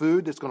bag of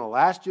food that's going to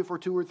last you for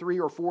 2 or 3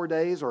 or 4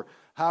 days or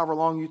however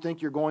long you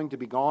think you're going to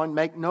be gone.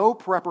 Make no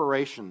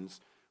preparations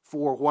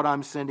for what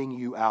I'm sending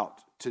you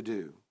out to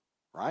do,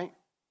 right?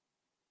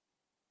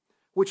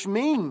 Which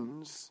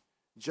means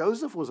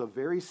Joseph was a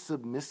very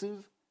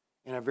submissive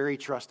and a very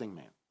trusting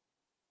man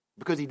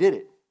because he did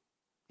it.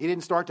 He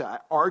didn't start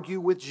to argue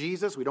with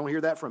Jesus. We don't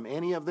hear that from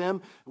any of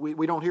them.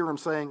 We don't hear him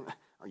saying,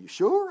 "Are you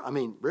sure? I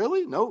mean,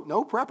 really?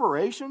 No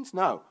preparations?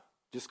 No,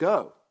 just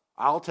go.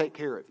 I'll take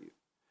care of you."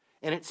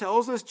 And it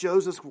tells us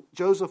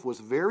Joseph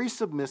was very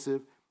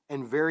submissive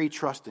and very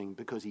trusting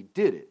because he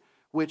did it,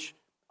 which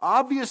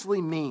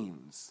obviously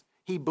means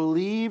he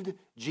believed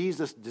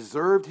Jesus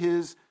deserved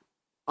his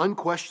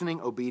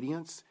unquestioning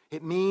obedience.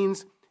 It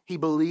means he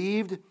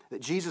believed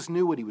that Jesus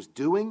knew what he was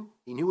doing.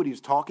 He knew what he was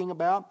talking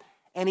about.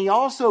 And he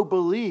also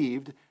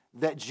believed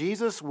that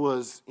Jesus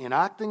was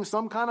enacting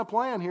some kind of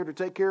plan here to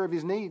take care of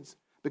his needs.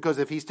 Because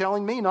if he's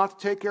telling me not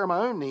to take care of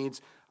my own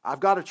needs, I've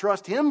got to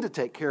trust him to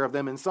take care of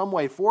them in some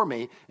way for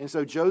me. And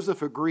so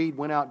Joseph agreed,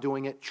 went out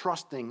doing it,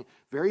 trusting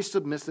very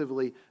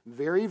submissively,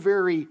 very,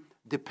 very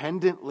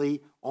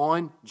dependently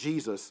on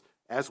Jesus,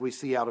 as we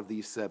see out of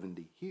these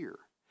 70 here.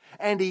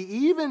 And he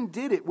even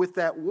did it with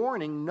that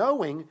warning,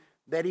 knowing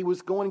that he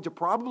was going to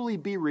probably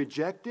be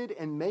rejected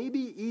and maybe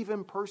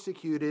even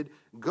persecuted.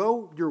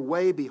 "Go your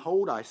way,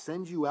 behold, I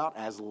send you out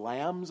as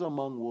lambs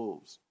among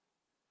wolves."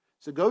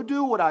 So go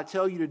do what I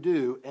tell you to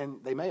do,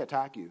 and they may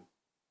attack you.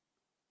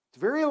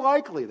 It's very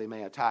likely they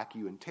may attack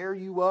you and tear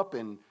you up,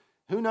 and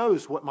who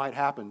knows what might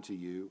happen to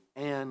you.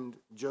 And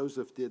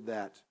Joseph did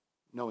that,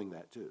 knowing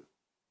that too.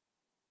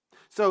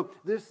 So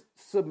this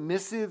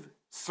submissive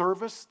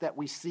service that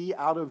we see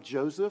out of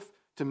Joseph,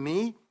 to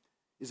me,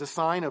 is a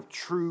sign of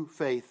true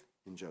faith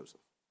in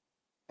Joseph.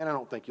 And I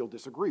don't think you'll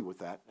disagree with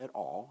that at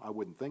all. I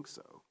wouldn't think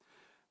so.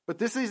 But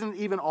this isn't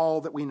even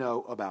all that we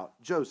know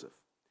about Joseph.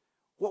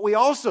 What we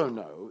also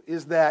know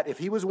is that if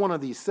he was one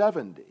of these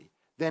 70,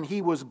 then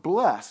he was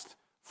blessed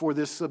for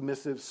this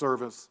submissive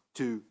service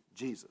to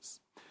Jesus.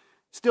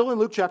 Still in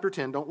Luke chapter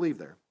 10, don't leave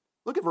there.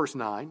 Look at verse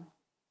 9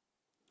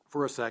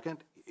 for a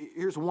second.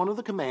 Here's one of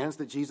the commands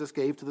that Jesus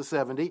gave to the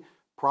 70,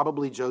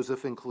 probably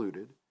Joseph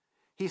included.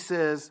 He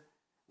said,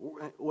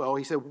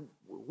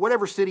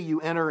 whatever city you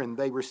enter and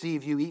they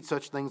receive you, eat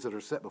such things that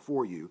are set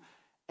before you,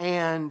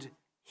 and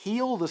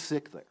heal the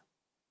sick there.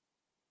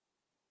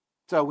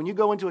 So when you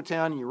go into a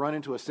town and you run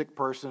into a sick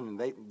person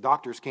and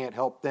doctors can't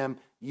help them,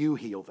 you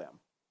heal them.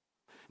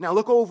 Now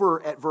look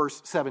over at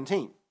verse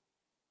 17.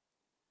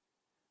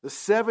 The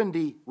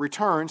 70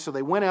 returned, so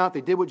they went out,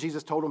 they did what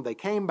Jesus told them, they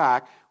came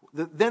back.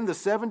 Then the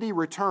 70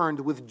 returned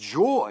with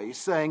joy,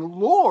 saying,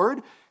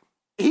 Lord,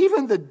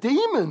 even the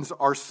demons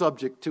are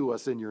subject to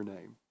us in your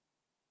name.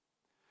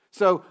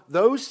 So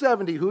those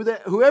 70,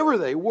 whoever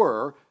they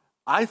were,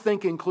 I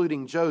think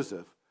including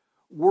Joseph,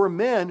 were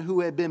men who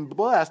had been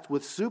blessed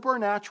with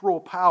supernatural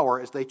power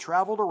as they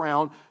traveled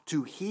around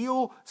to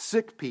heal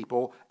sick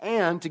people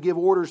and to give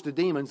orders to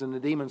demons, and the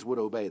demons would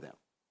obey them.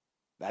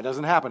 That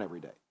doesn't happen every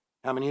day.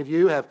 How many of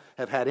you have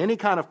had any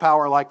kind of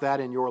power like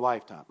that in your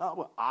lifetime? Oh,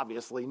 well,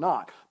 obviously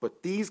not.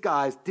 But these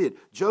guys did.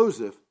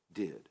 Joseph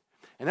did.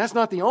 And that's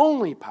not the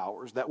only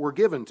powers that were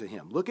given to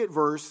him. Look at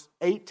verse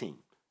 18.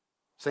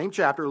 Same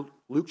chapter,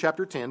 Luke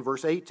chapter 10,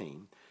 verse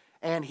 18.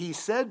 And he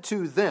said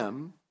to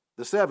them,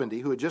 the 70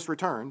 who had just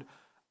returned,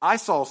 I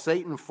saw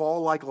Satan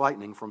fall like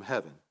lightning from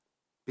heaven.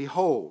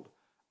 Behold,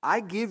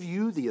 I give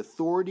you the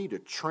authority to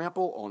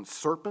trample on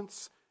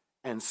serpents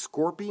and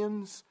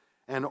scorpions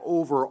and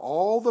over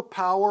all the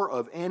power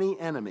of any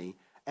enemy,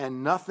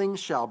 and nothing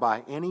shall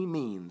by any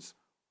means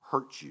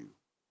hurt you.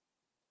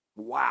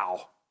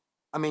 Wow.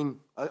 I mean,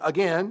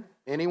 again,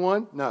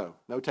 anyone? No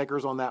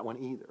takers on that one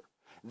either.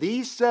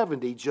 These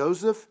 70,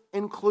 Joseph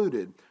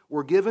included,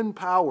 were given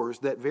powers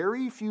that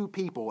very few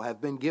people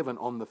have been given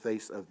on the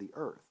face of the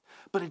earth.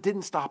 But it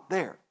didn't stop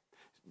there.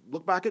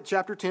 Look back at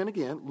chapter 10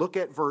 again. Look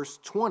at verse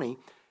 20.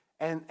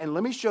 And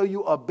let me show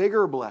you a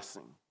bigger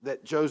blessing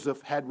that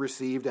Joseph had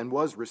received and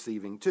was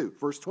receiving too.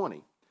 Verse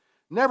 20.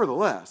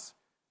 Nevertheless,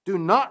 do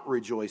not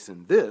rejoice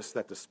in this,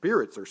 that the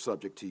spirits are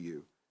subject to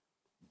you,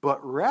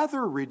 but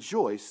rather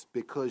rejoice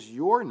because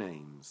your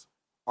names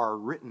are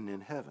written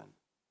in heaven.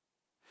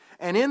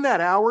 And in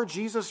that hour,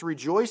 Jesus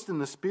rejoiced in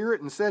the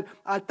Spirit and said,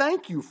 I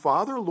thank you,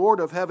 Father, Lord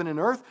of heaven and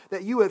earth,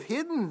 that you have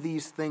hidden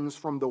these things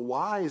from the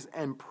wise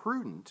and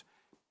prudent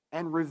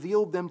and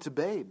revealed them to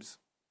babes.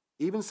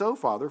 Even so,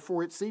 Father,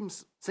 for it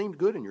seemed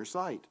good in your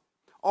sight.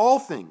 All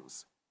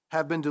things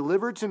have been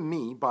delivered to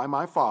me by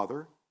my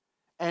Father,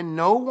 and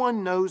no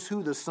one knows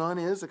who the Son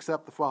is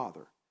except the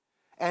Father,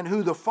 and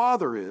who the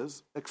Father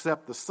is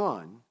except the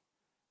Son,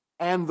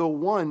 and the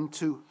one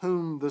to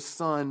whom the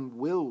Son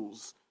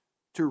wills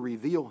to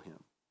reveal him.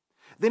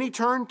 Then he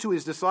turned to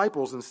his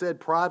disciples and said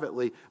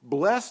privately,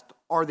 Blessed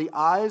are the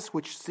eyes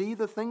which see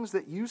the things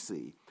that you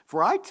see.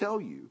 For I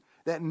tell you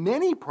that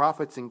many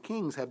prophets and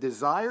kings have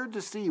desired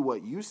to see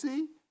what you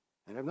see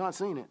and have not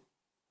seen it,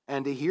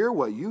 and to hear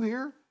what you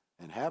hear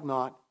and have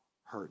not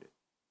heard it.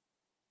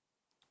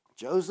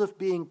 Joseph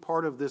being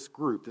part of this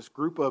group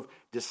of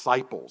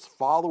disciples,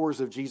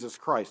 followers of Jesus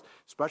Christ,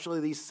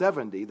 especially these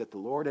 70 that the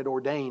Lord had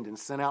ordained and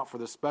sent out for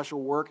this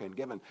special work and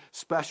given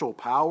special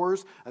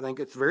powers. I think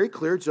it's very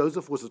clear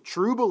Joseph was a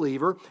true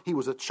believer. He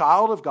was a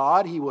child of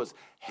God. He was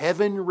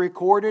heaven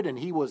recorded and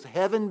he was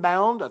heaven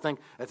bound. I think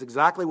that's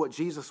exactly what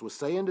Jesus was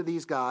saying to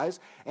these guys.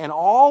 And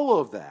all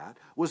of that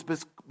was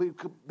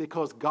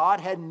because God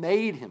had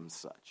made him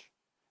such.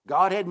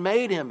 God had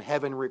made him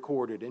heaven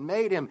recorded and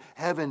made him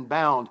heaven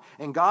bound.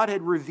 And God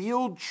had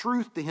revealed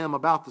truth to him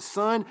about the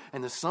Son,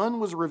 and the Son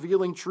was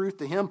revealing truth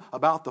to him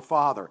about the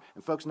Father.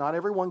 And folks, not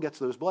everyone gets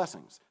those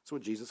blessings. That's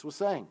what Jesus was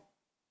saying.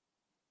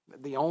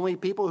 The only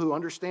people who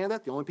understand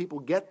that, the only people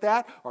who get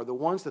that, are the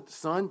ones that the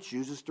Son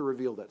chooses to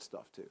reveal that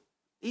stuff to.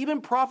 Even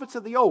prophets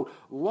of the old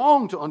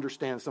long to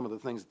understand some of the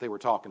things that they were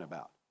talking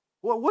about.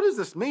 Well, what does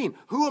this mean?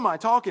 Who am I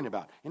talking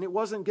about? And it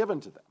wasn't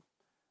given to them.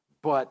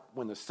 But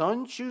when the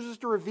Son chooses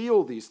to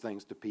reveal these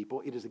things to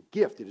people, it is a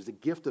gift. It is a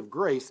gift of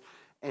grace.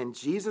 And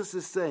Jesus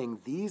is saying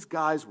these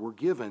guys were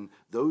given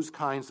those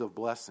kinds of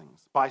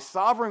blessings. By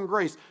sovereign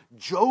grace,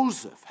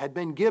 Joseph had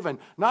been given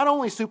not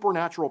only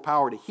supernatural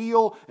power to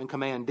heal and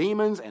command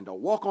demons and to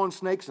walk on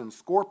snakes and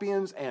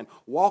scorpions and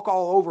walk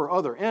all over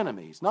other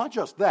enemies. Not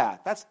just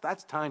that.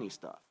 That's tiny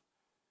stuff.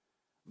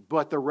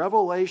 But the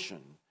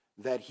revelation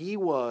that he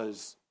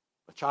was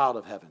a child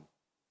of heaven.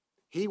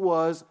 He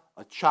was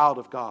a child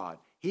of God.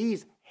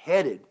 He's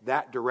headed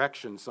that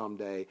direction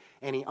someday,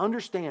 and he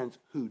understands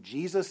who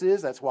Jesus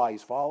is. That's why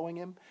he's following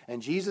him.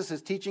 And Jesus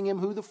is teaching him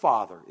who the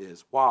Father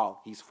is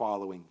while he's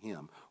following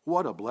him.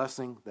 What a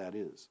blessing that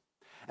is.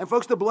 And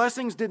folks, the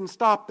blessings didn't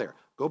stop there.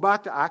 Go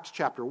back to Acts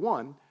chapter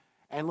 1,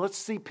 and let's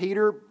see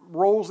Peter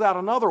rolls out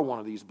another one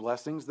of these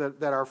blessings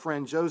that our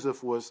friend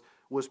Joseph was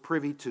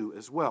privy to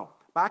as well.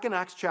 Back in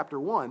Acts chapter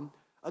 1,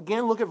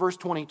 again, look at verse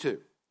 22.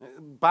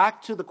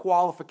 Back to the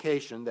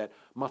qualification that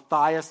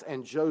Matthias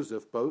and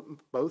Joseph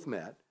both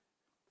met.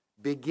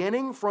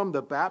 Beginning from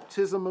the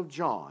baptism of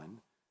John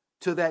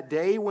to that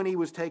day when he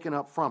was taken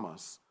up from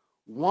us,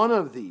 one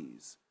of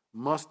these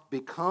must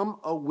become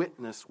a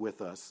witness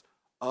with us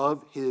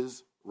of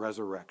his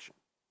resurrection.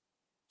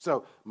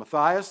 So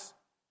Matthias,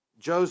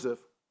 Joseph,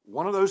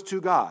 one of those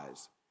two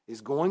guys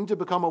is going to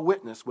become a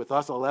witness with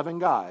us 11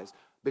 guys,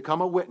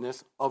 become a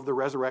witness of the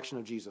resurrection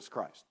of Jesus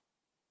Christ.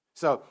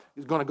 So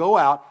he's going to go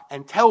out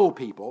and tell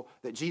people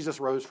that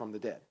Jesus rose from the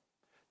dead.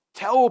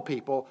 Tell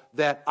people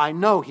that I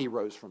know he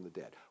rose from the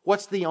dead.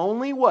 What's the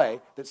only way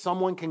that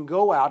someone can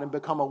go out and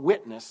become a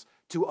witness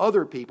to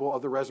other people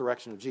of the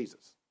resurrection of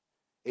Jesus?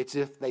 It's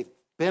if they've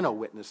been a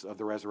witness of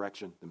the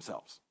resurrection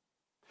themselves.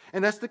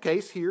 And that's the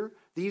case here.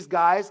 These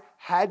guys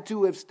had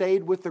to have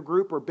stayed with the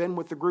group or been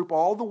with the group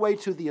all the way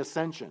to the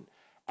ascension.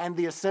 And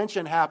the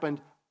ascension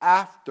happened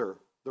after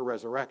the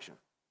resurrection.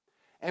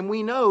 And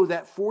we know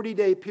that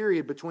 40-day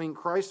period between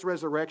Christ's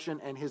resurrection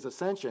and his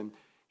ascension,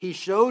 he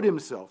showed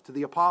himself to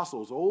the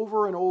apostles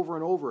over and over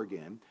and over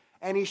again.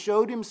 And he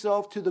showed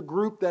himself to the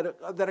group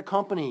that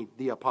accompanied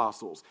the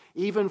apostles.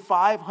 Even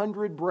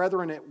 500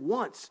 brethren at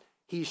once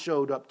he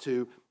showed up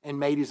to and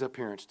made his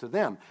appearance to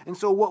them. And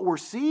so what we're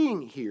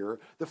seeing here,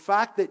 the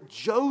fact that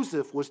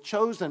Joseph was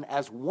chosen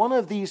as one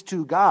of these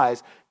two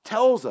guys,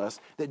 tells us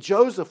that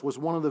Joseph was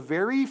one of the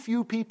very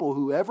few people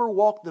who ever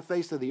walked the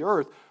face of the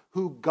earth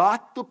who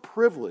got the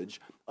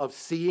privilege of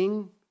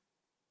seeing,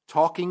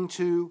 talking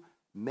to,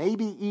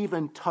 maybe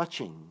even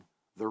touching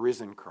the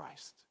risen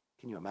Christ.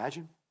 Can you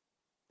imagine?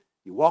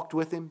 You walked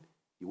with him,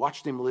 you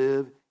watched him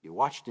live, you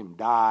watched him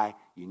die,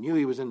 you knew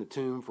he was in the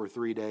tomb for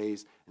 3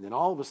 days, and then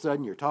all of a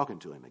sudden you're talking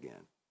to him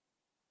again.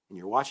 And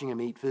you're watching him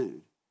eat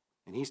food,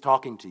 and he's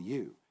talking to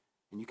you.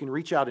 And you can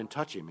reach out and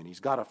touch him, and he's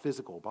got a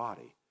physical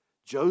body.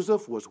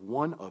 Joseph was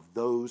one of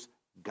those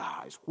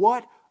guys.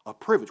 What a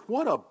privilege.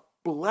 What a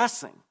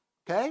blessing.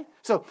 Okay?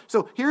 So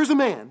here's a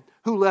man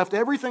who left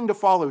everything to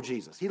follow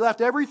Jesus. He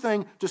left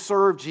everything to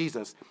serve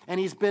Jesus. And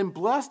he's been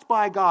blessed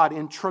by God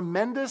in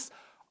tremendous,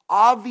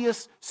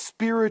 obvious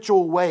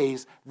spiritual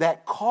ways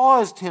that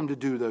caused him to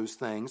do those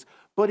things.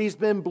 But he's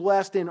been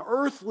blessed in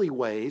earthly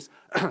ways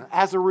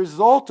as a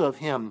result of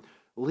him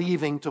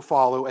leaving to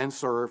follow and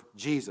serve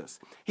Jesus.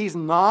 He's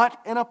not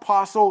an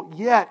apostle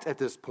yet at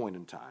this point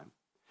in time.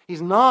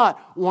 He's not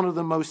one of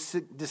the most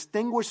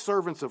distinguished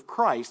servants of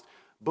Christ,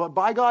 but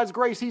by God's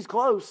grace, he's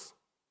close.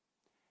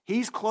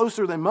 He's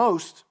closer than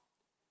most,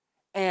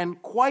 and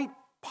quite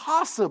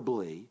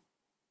possibly,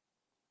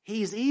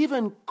 he's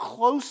even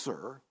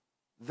closer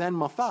than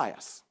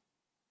Matthias.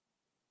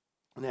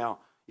 Now,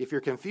 if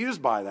you're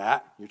confused by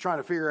that, you're trying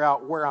to figure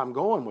out where I'm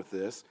going with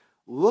this,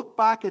 look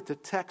back at the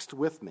text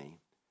with me.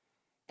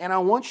 And I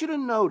want you to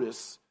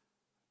notice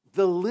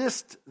the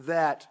list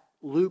that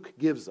Luke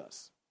gives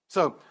us.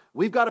 So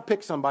we've got to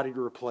pick somebody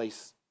to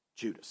replace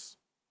Judas.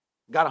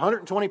 We've got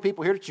 120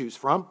 people here to choose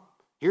from.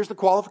 Here's the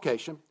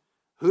qualification.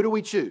 Who do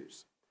we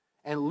choose?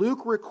 And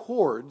Luke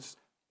records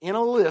in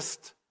a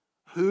list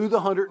who the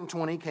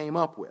 120 came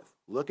up with.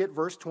 Look at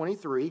verse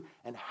 23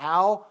 and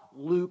how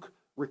Luke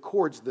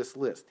records this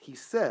list. He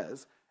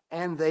says,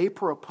 and they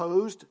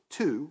proposed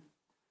to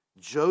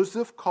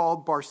Joseph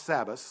called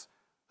Barsabbas,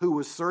 who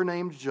was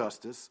surnamed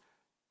Justus,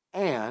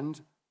 and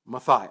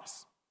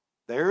Matthias.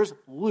 There's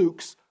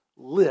Luke's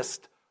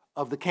list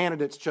of the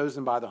candidates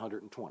chosen by the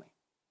 120.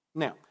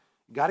 Now,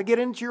 you got to get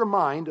into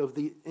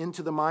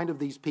the mind of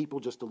these people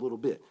just a little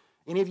bit.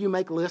 Any of you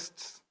make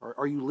lists? Or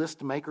are you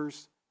list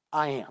makers?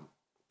 I am,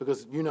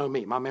 because you know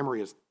me, my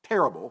memory is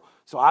terrible,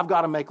 so I've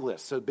got to make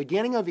lists. So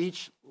beginning of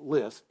each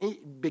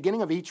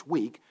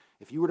week,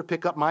 if you were to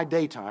pick up my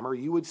daytimer,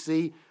 you would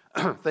see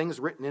things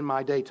written in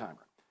my daytimer.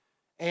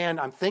 And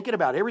I'm thinking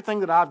about everything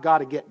that I've got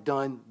to get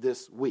done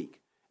this week.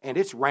 And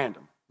it's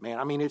random, man.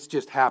 I mean, it's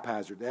just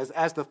haphazard.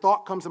 As the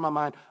thought comes in my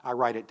mind, I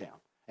write it down.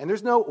 And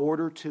there's no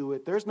order to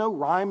it. There's no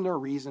rhyme nor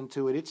reason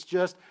to it. It's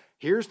just,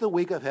 here's the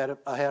week ahead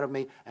of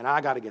me, and I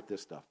got to get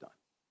this stuff done.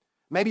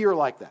 Maybe you're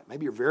like that.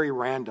 Maybe you're very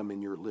random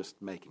in your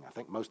list making. I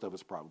think most of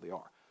us probably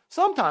are.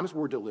 Sometimes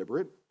we're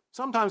deliberate.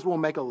 Sometimes we'll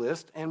make a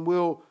list, and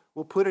we'll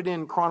put it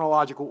in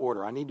chronological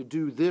order. I need to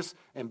do this,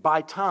 and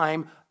by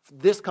time,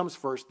 this comes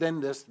first, then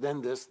this,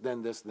 then this,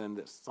 then this, then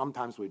this.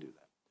 Sometimes we do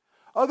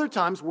that. Other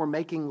times we're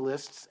making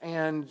lists,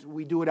 and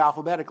we do it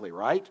alphabetically,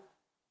 right?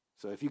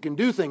 So if you can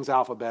do things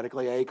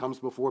alphabetically, A comes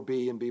before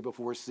B and B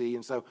before C.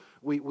 And so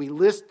we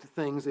list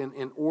things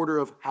in order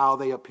of how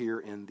they appear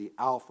in the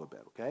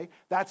alphabet, okay?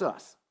 That's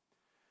us.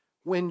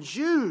 When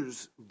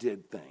Jews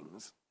did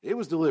things, it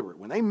was deliberate.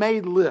 When they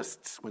made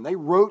lists, when they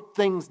wrote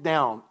things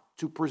down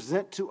to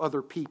present to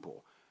other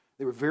people,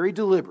 They were very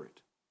deliberate.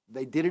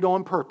 They did it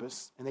on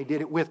purpose, and they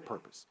did it with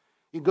purpose.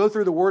 You go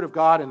through the Word of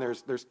God, and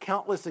there's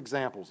countless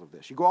examples of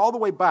this. You go all the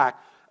way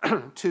back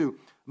to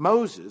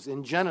Moses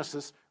in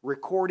Genesis,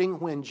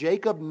 recording when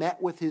Jacob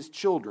met with his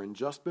children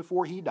just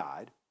before he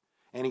died,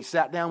 and he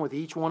sat down with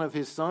each one of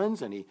his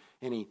sons, and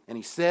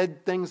he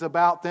said things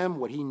about them,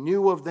 what he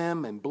knew of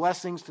them, and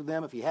blessings to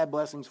them if he had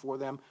blessings for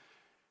them,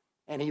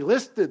 and he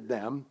listed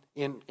them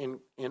in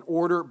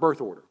order, birth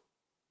order.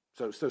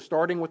 So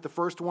starting with the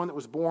first one that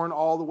was born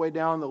all the way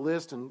down the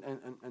list and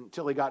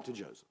until he got to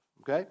Joseph.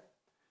 Okay,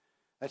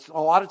 that's a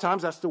lot of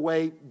times that's the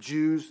way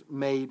Jews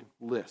made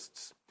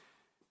lists.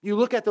 You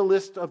look at the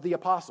list of the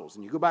apostles,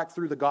 and you go back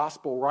through the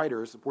gospel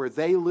writers where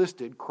they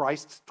listed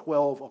Christ's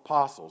 12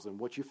 apostles, and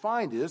what you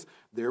find is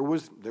there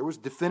was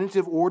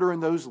definitive order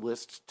in those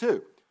lists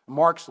too.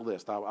 Mark's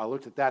list, I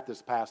looked at that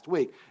this past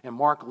week, and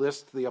Mark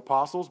lists the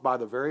apostles by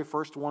the very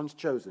first ones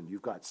chosen.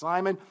 You've got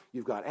Simon,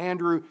 you've got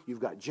Andrew, you've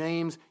got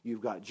James,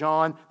 you've got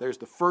John. There's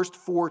the first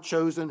 4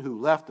 chosen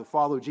who left to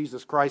follow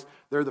Jesus Christ.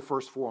 They're the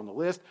first 4 on the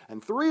list,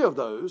 and 3 of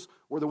those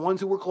were the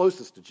ones who were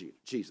closest to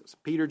Jesus.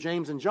 Peter,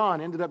 James, and John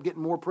ended up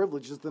getting more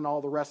privileges than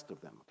all the rest of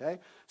them. Okay,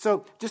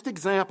 so just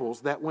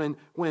examples that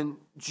when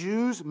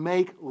Jews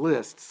make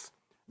lists,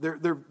 they're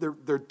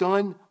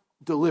done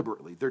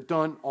deliberately. They're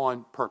done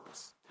on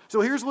purpose. So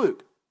here's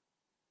Luke.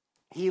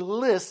 He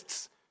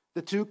lists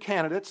the 2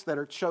 candidates that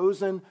are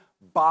chosen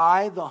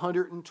by the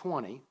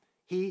 120.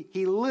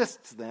 He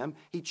lists them.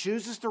 He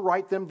chooses to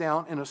write them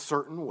down in a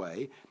certain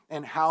way.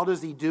 And how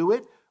does he do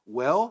it?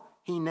 Well,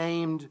 he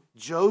named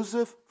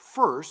Joseph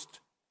first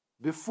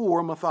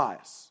before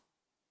Matthias.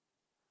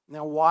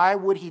 Now, why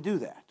would he do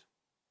that?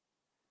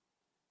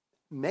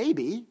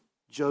 Maybe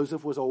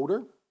Joseph was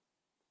older,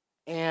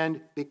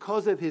 and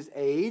because of his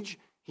age,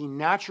 he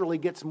naturally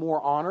gets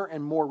more honor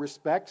and more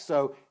respect,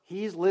 so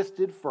he's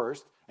listed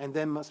first, and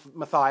then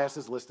Matthias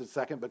is listed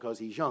second because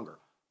he's younger.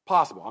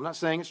 Possible. I'm not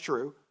saying it's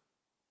true.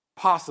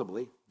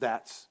 Possibly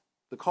that's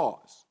the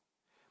cause.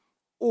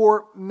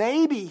 Or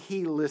maybe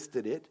he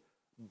listed it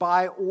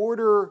by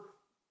order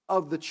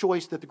of the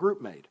choice that the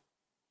group made.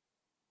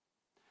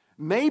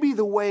 Maybe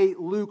the way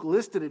Luke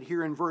listed it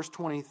here in verse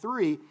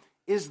 23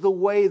 is the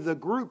way the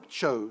group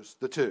chose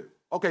the 2.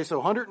 Okay, so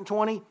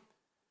 120,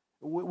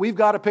 we've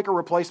got to pick a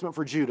replacement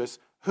for Judas.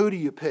 Who do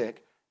you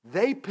pick?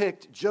 They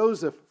picked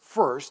Joseph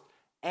first,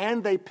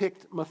 and they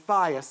picked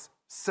Matthias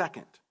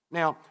second.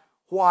 Now,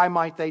 why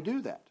might they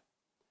do that?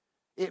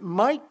 It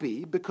might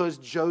be because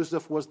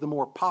Joseph was the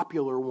more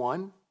popular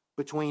one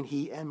between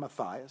he and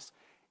Matthias.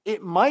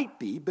 It might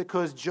be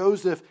because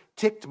Joseph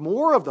ticked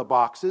more of the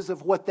boxes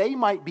of what they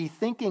might be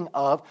thinking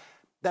of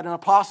that an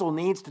apostle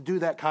needs to do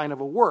that kind of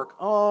a work.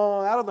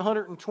 Oh, out of the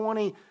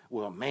 120,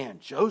 well, man,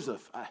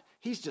 Joseph,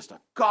 he's just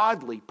a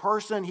godly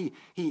person.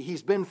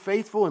 He's been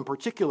faithful in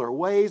particular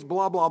ways,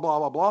 blah, blah, blah,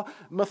 blah, blah.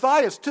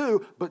 Matthias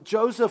too, but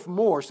Joseph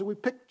more. So we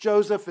picked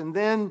Joseph, and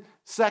then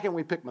second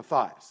we picked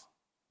Matthias.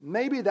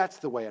 Maybe that's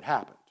the way it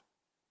happened.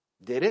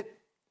 Did it?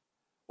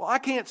 Well, I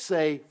can't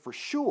say for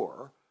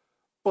sure,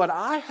 but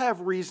I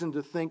have reason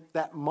to think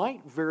that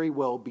might very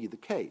well be the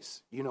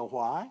case. You know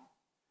why?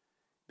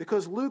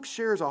 Because Luke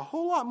shares a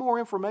whole lot more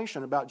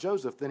information about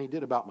Joseph than he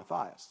did about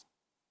Matthias.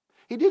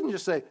 He didn't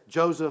just say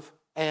Joseph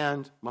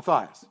and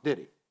Matthias, did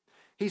he?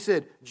 He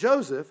said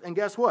Joseph, and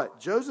guess what?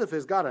 Joseph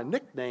has got a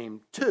nickname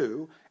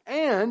too,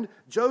 and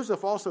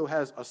Joseph also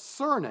has a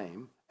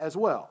surname as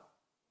well.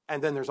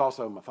 And then there's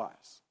also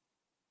Matthias.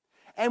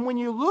 And when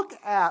you look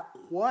at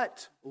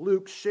what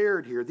Luke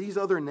shared here, these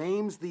other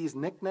names, these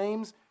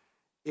nicknames,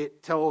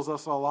 it tells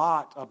us a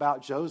lot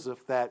about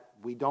Joseph that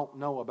we don't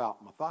know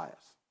about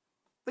Matthias.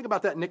 Think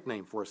about that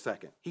nickname for a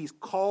second. He's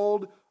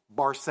called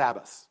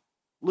Barsabbas.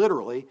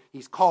 Literally,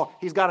 he's got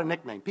a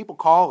nickname. People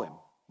call him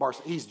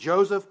Barsabbas. He's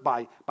Joseph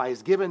by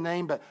his given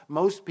name, but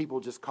most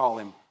people just call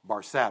him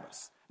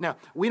Barsabbas. Now,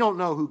 we don't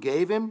know who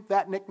gave him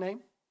that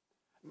nickname.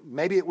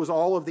 Maybe it was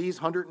all of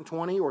these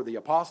 120 or the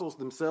apostles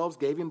themselves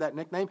gave him that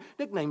nickname.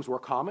 Nicknames were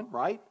common,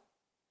 right?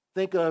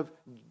 Think of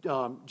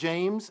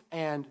James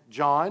and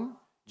John.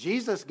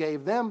 Jesus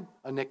gave them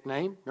a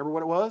nickname. Remember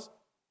what it was?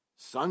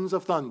 Sons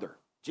of Thunder.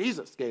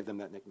 Jesus gave them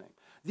that nickname.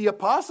 The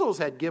apostles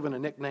had given a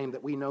nickname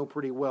that we know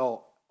pretty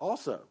well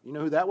also. You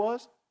know who that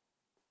was?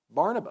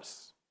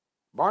 Barnabas.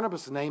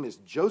 Barnabas' name is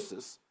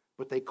Joseph,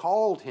 but they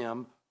called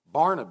him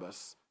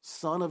Barnabas,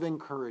 son of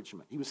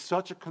encouragement. He was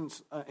such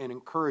an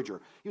encourager.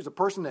 He was a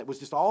person that was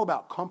just all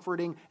about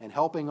comforting and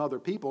helping other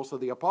people, so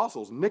the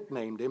apostles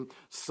nicknamed him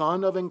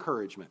son of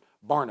encouragement,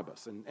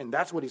 Barnabas. And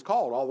that's what he's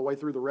called all the way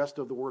through the rest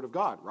of the Word of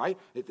God, right?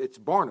 It's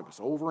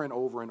Barnabas over and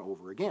over and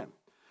over again.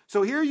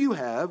 So here you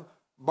have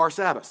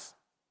Barsabbas.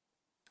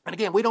 And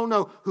again, we don't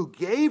know who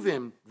gave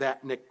him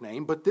that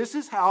nickname, but this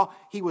is how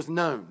he was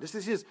known. This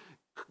is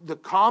the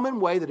common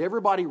way that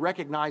everybody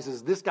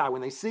recognizes this guy.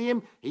 When they see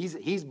him,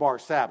 he's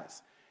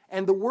Barsabbas.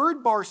 And the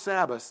word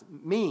Barsabbas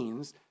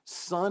means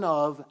son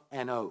of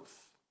an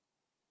oath.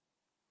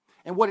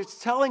 And what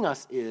it's telling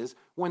us is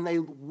when they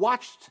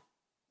watched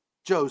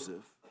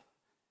Joseph,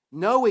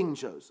 knowing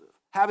Joseph,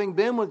 having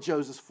been with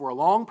Joseph for a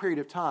long period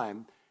of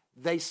time,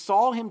 They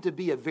saw him to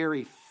be a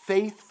very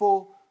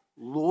faithful,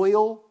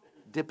 loyal,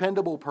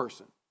 dependable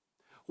person.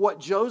 What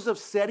Joseph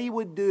said he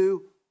would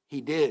do,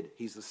 he did.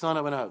 He's the son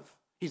of an oath.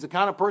 He's the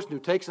kind of person who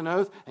takes an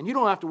oath, and you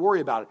don't have to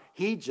worry about it.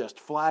 He just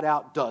flat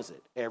out does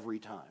it every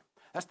time.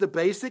 That's the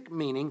basic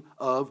meaning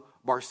of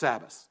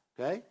Barsabbas,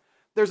 okay?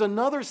 There's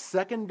another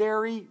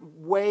secondary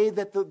way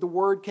that the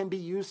word can be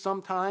used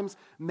sometimes,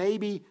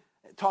 maybe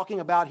talking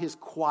about his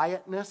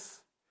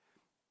quietness,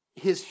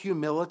 his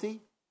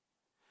humility,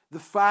 the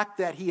fact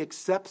that he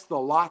accepts the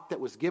lot that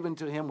was given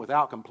to him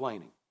without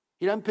complaining.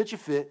 He doesn't pitch a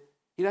fit.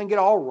 He doesn't get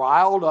all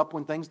riled up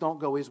when things don't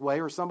go his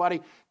way or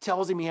somebody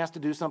tells him he has to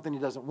do something he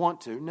doesn't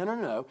want to.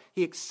 No.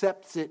 He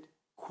accepts it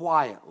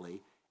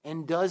quietly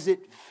and does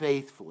it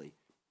faithfully,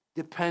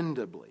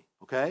 dependably,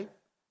 okay?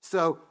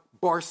 So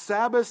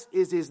Barsabbas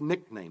is his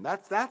nickname.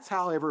 That's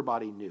how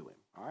everybody knew him,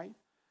 all right?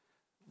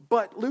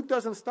 But Luke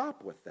doesn't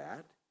stop with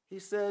that. He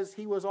says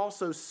he was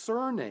also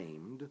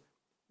surnamed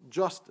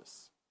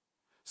Justus.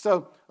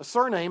 So a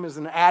surname is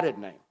an added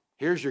name.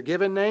 Here's your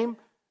given name.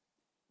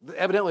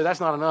 Evidently, that's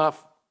not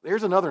enough.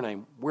 There's another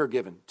name we're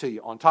given to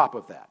you on top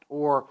of that,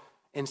 or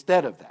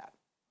instead of that.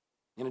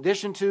 In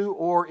addition to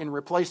or in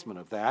replacement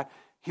of that,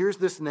 here's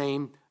this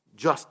name,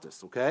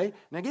 Justus, okay?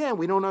 And again,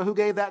 we don't know who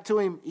gave that to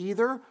him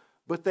either,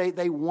 but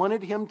they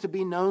wanted him to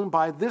be known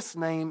by this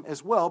name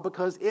as well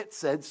because it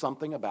said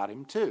something about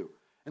him too.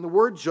 And the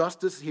word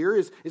Justus here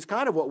is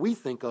kind of what we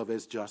think of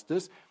as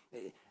justice.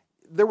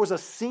 There was a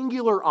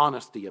singular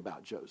honesty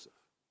about Joseph.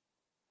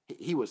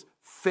 He was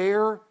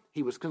fair.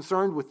 He was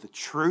concerned with the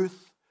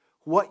truth.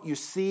 What you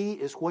see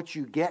is what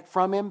you get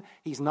from him.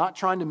 He's not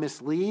trying to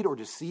mislead or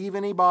deceive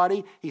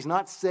anybody. He's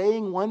not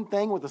saying one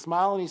thing with a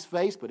smile on his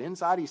face, but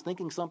inside he's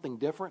thinking something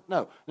different.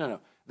 No.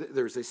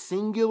 There's a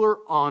singular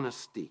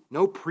honesty,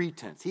 no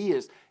pretense. He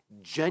is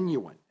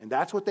genuine, and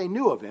that's what they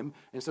knew of him.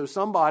 And so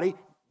somebody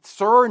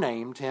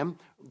surnamed him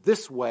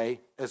this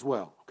way as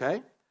well,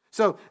 okay?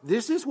 So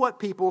this is what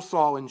people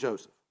saw in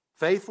Joseph: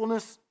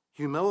 faithfulness,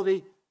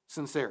 humility,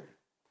 sincerity.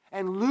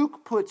 And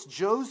Luke puts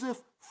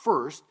Joseph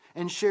first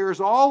and shares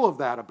all of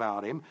that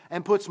about him,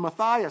 and puts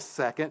Matthias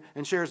second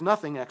and shares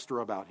nothing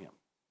extra about him.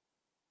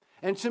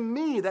 And to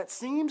me, that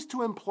seems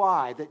to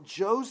imply that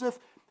Joseph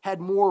had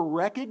more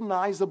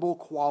recognizable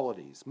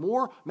qualities,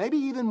 maybe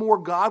even more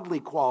godly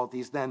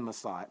qualities than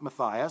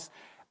Matthias,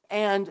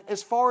 and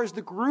as far as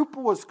the group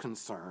was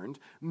concerned,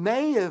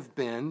 may have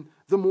been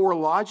the more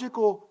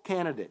logical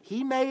candidate.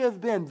 He may have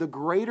been the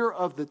greater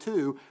of the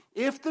two.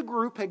 If the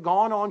group had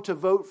gone on to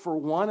vote for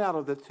one out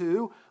of the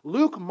two,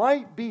 Luke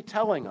might be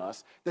telling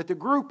us that the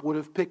group would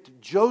have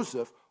picked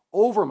Joseph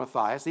over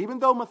Matthias, even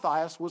though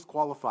Matthias was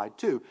qualified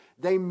too.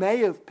 They may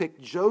have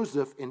picked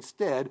Joseph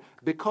instead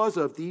because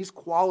of these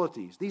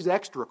qualities, these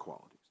extra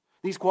qualities,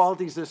 these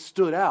qualities that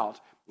stood out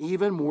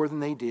even more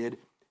than they did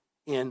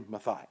in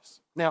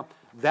Matthias. Now,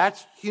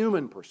 that's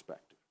human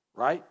perspective,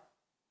 right?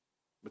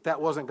 But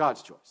that wasn't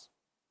God's choice.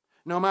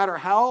 No matter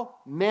how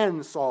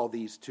men saw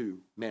these two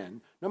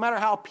men, no matter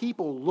how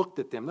people looked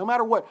at them, no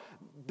matter what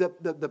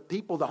the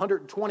people, the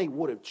 120,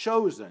 would have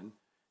chosen,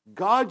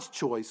 God's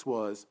choice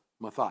was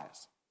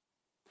Matthias.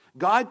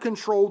 God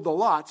controlled the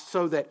lots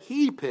so that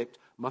he picked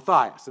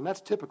Matthias, and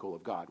that's typical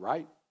of God,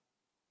 right?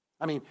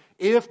 I mean,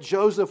 if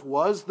Joseph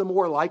was the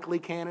more likely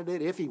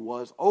candidate, if he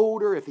was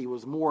older, if he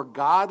was more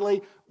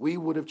godly, we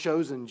would have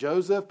chosen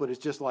Joseph, but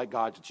it's just like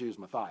God to choose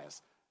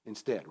Matthias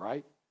instead,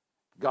 right?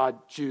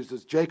 God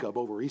chooses Jacob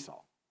over Esau,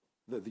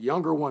 the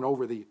younger one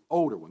over the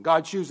older one.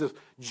 God chooses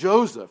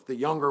Joseph, the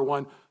younger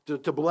one,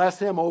 to bless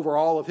him over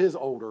all of his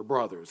older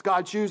brothers.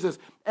 God chooses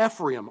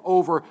Ephraim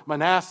over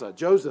Manasseh,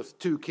 Joseph's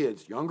two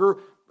kids, younger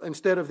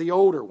instead of the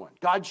older one.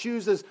 God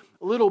chooses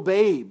little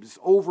babes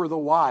over the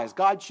wise.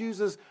 God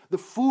chooses the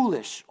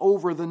foolish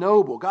over the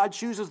noble. God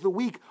chooses the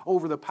weak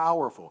over the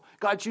powerful.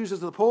 God chooses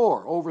the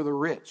poor over the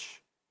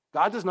rich.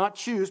 God does not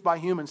choose by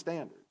human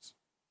standards.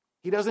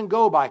 He doesn't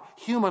go by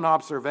human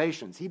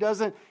observations. He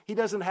doesn't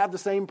have the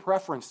same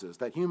preferences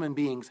that human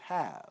beings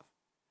have.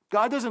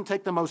 God doesn't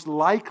take the most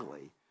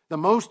likely, the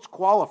most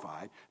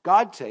qualified.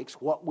 God takes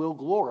what will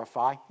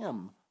glorify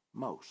him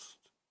most.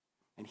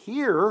 And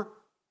here,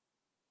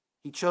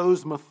 he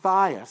chose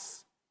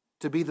Matthias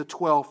to be the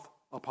 12th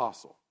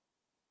apostle.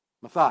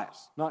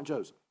 Matthias, not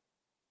Joseph.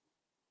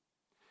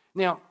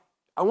 Now,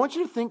 I want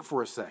you to think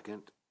for a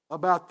second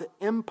about the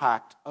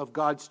impact of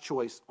God's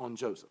choice on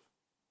Joseph.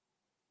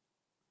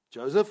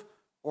 Joseph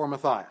or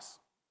Matthias?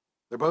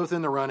 They're both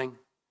in the running.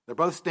 They're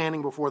both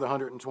standing before the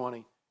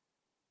 120.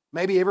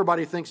 Maybe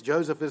everybody thinks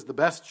Joseph is the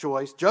best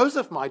choice.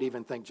 Joseph might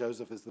even think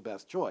Joseph is the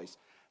best choice.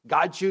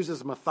 God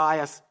chooses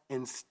Matthias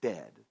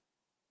instead.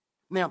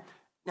 Now,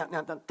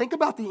 think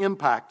about the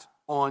impact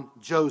on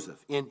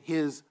Joseph in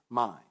his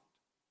mind.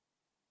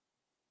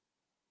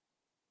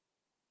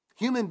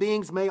 Human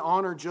beings may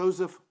honor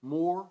Joseph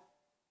more.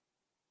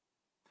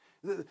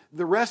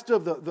 The rest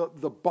of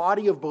the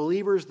body of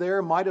believers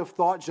there might have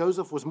thought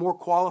Joseph was more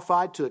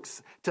qualified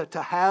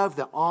to have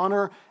the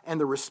honor and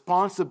the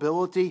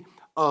responsibility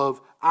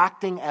of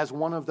acting as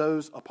one of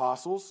those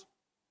apostles.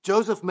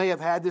 Joseph may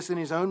have had this in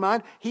his own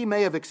mind. He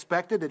may have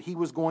expected that he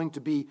was going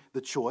to be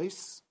the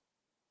choice.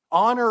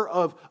 Honor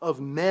of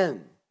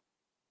men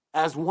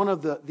as one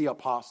of the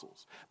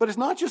apostles. But it's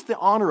not just the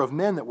honor of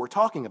men that we're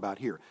talking about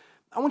here.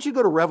 I want you to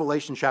go to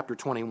Revelation chapter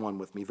 21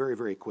 with me very,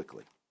 very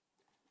quickly.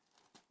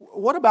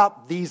 What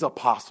about these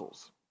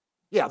apostles?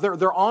 Yeah,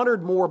 they're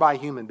honored more by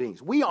human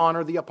beings. We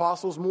honor the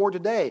apostles more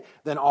today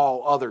than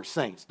all other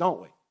saints,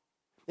 don't we?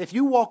 If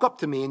you walk up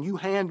to me and you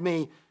hand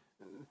me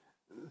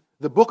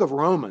the book of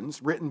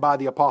Romans written by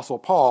the apostle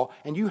Paul,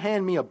 and you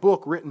hand me a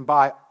book written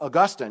by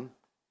Augustine,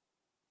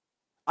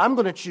 I'm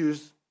going to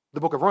choose the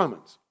book of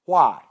Romans.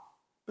 Why?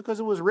 Because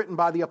it was written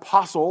by the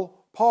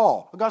apostle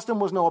Paul. Augustine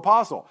was no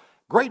apostle.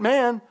 Great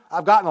man.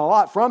 I've gotten a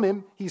lot from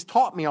him. He's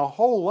taught me a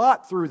whole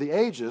lot through the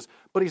ages,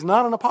 but he's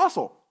not an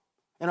apostle.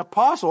 An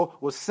apostle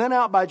was sent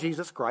out by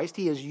Jesus Christ.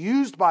 He is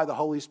used by the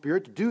Holy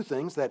Spirit to do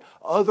things that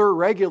other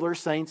regular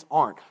saints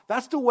aren't.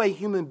 That's the way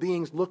human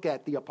beings look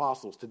at the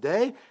apostles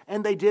today,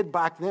 and they did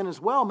back then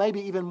as well, maybe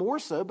even more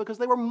so because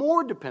they were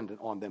more dependent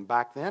on them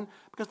back then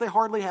because they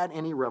hardly had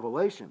any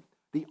revelation.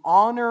 The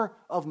honor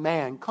of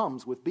man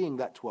comes with being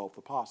that 12th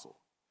apostle.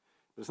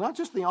 But it's not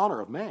just the honor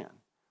of man.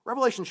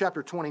 Revelation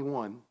chapter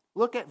 21,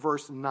 look at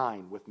verse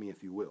 9 with me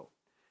if you will.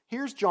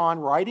 Here's John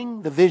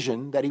writing the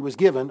vision that he was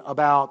given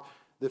about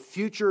the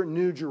future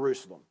New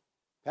Jerusalem.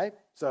 Okay?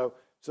 So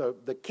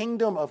the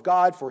kingdom of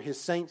God for his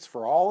saints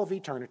for all of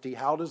eternity,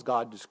 how does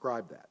God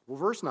describe that? Well,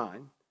 verse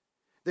 9,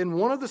 then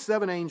one of the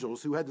 7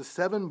 angels who had the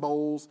 7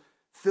 bowls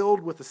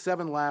filled with the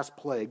 7 last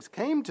plagues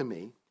came to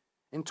me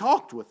and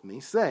talked with me,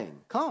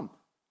 saying, come,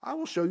 I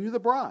will show you the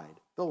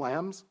bride, the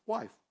Lamb's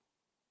wife.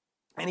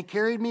 And he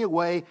carried me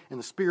away in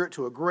the Spirit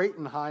to a great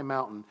and high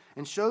mountain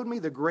and showed me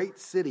the great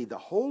city, the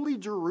holy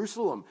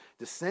Jerusalem,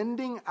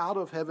 descending out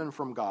of heaven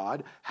from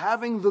God,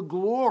 having the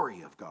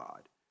glory of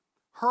God.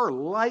 Her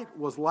light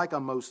was like a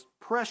most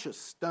precious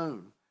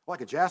stone,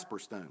 like a jasper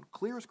stone,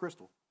 clear as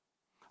crystal.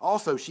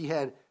 Also, she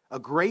had a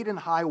great and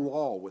high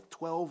wall with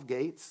 12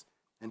 gates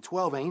and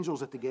 12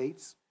 angels at the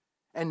gates,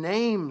 and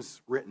names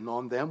written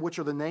on them, which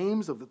are the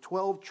names of the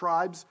 12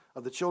 tribes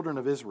of the children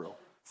of Israel.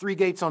 3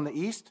 gates on the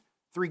east,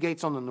 3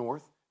 gates on the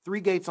north,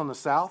 3 gates on the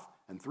south,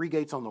 and 3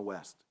 gates on the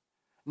west.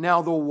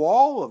 Now the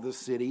wall of the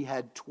city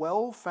had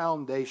 12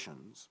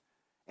 foundations,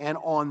 and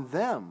on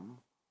them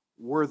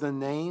were the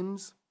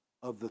names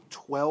of the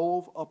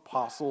 12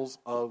 apostles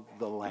of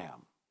the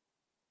Lamb.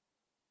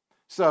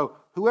 So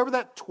whoever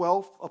that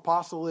 12th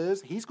apostle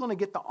is, he's going to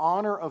get the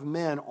honor of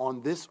men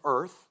on this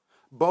earth,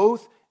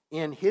 both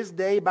in his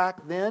day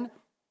back then,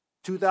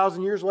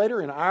 2,000 years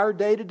later, in our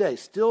day today.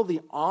 Still the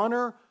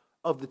honor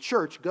of the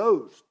church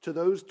goes to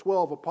those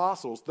 12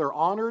 apostles. They're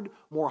honored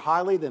more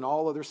highly than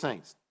all other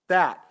saints.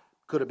 That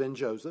could have been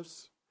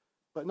Joseph's.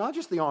 But not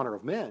just the honor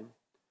of men.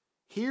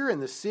 Here in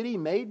the city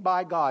made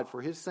by God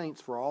for his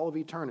saints for all of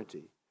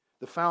eternity,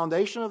 the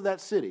foundation of that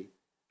city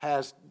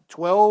has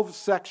 12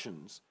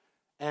 sections,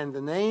 and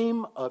the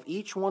name of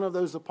each one of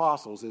those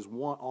apostles is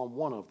on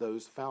one of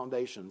those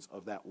foundations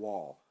of that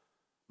wall.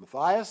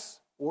 Matthias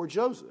or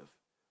Joseph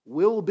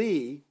will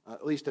be,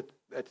 at least at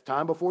the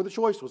time before the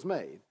choice was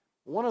made,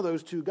 one of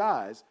those 2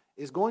 guys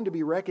is going to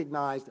be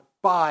recognized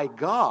by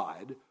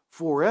God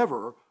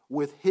forever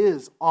with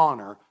his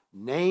honor,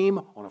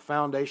 name on a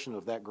foundation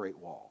of that great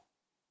wall.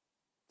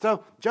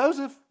 So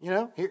Joseph,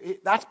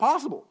 that's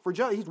possible for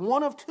Joseph. He's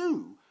one of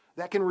 2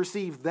 that can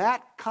receive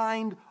that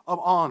kind of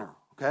honor,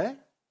 okay?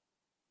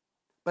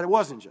 But it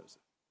wasn't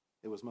Joseph.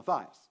 It was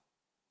Matthias.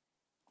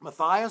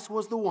 Matthias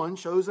was the one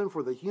chosen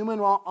for the human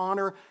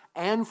honor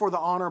and for the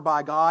honor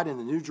by God in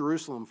the New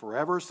Jerusalem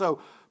forever. So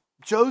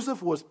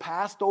Joseph was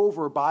passed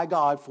over by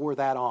God for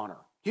that honor,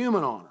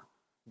 human honor,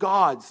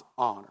 God's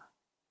honor.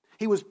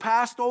 He was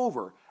passed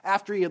over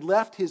after he had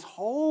left his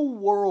whole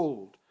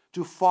world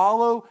to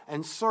follow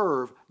and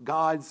serve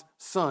God's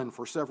Son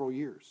for several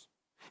years.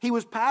 He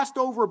was passed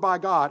over by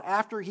God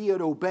after he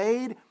had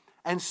obeyed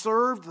and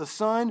served the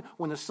Son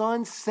when the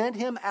Son sent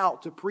him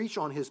out to preach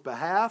on his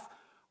behalf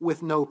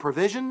with no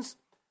provisions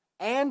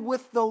and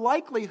with the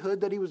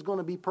likelihood that he was going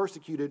to be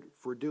persecuted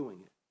for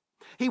doing it.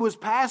 He was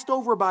passed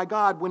over by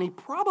God when he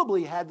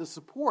probably had the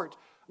support,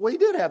 he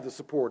did have the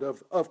support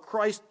of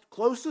Christ's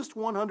closest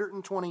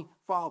 120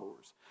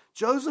 followers.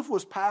 Joseph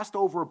was passed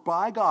over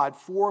by God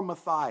for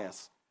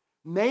Matthias,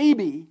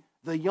 maybe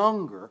the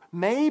younger,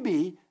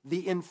 maybe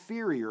the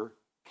inferior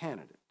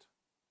candidate.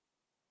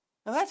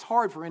 Now that's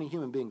hard for any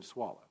human being to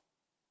swallow.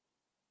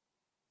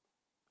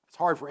 It's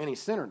hard for any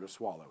sinner to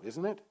swallow,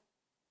 isn't it?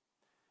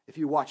 If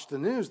you watched the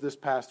news this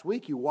past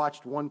week, you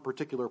watched one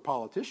particular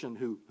politician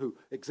who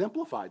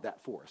exemplified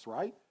that for us,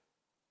 right?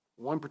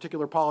 One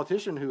particular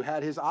politician who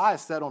had his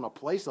eyes set on a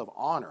place of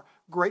honor.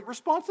 Great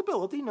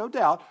responsibility, no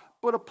doubt,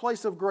 but a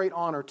place of great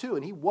honor too.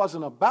 And he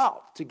wasn't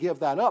about to give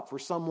that up for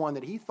someone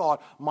that he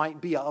thought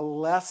might be a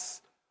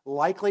less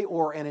likely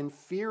or an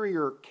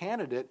inferior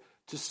candidate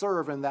to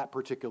serve in that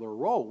particular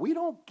role. We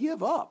don't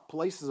give up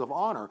places of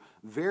honor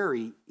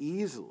very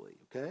easily,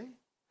 okay?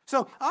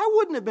 So I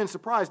wouldn't have been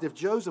surprised if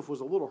Joseph was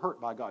a little hurt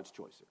by God's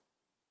choice here.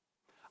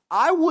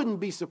 I wouldn't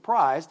be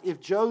surprised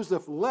if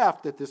Joseph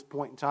left at this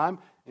point in time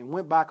and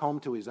went back home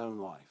to his own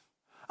life.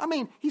 I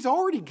mean, he's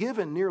already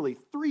given nearly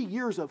 3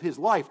 years of his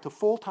life to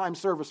full-time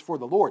service for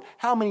the Lord.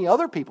 How many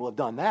other people have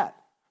done that?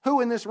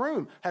 Who in this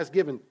room has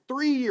given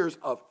 3 years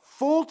of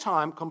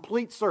full-time,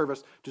 complete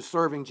service to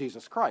serving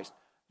Jesus Christ?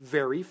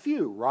 Very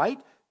few, right?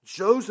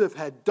 Joseph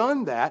had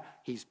done that.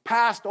 He's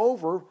passed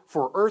over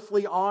for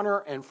earthly honor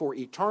and for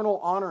eternal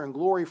honor and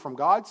glory from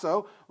God.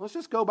 So let's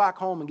just go back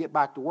home and get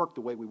back to work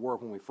the way we were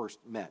when we first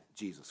met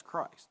Jesus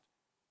Christ.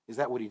 Is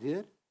that what he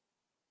did?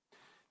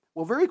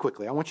 Well, very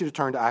quickly, I want you to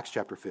turn to Acts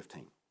chapter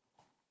 15.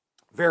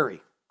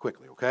 Very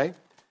quickly, okay?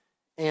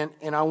 And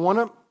I want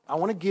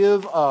to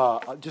give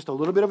just a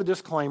little bit of a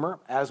disclaimer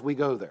as we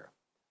go there.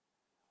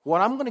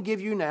 What I'm going to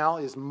give you now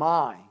is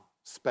my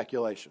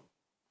speculation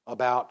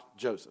about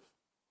Joseph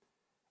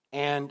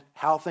and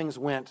how things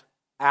went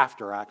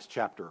after Acts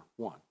chapter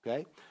 1,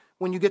 okay?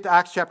 When you get to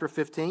Acts chapter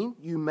 15,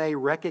 you may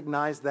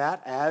recognize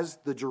that as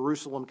the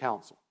Jerusalem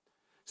Council.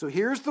 So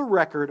here's the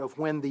record of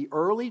when the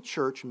early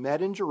church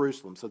met in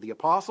Jerusalem. So the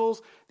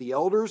apostles, the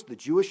elders, the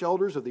Jewish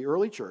elders of the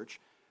early church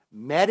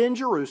met in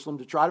Jerusalem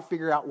to try to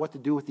figure out what to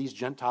do with these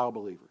Gentile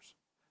believers.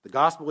 The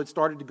gospel had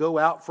started to go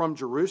out from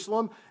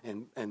Jerusalem,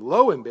 and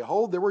lo and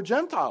behold, there were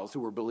Gentiles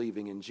who were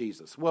believing in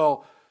Jesus.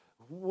 Well,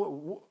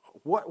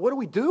 what do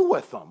we do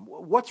with them?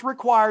 What's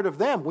required of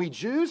them? We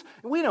Jews,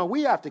 we know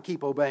we have to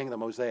keep obeying the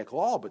Mosaic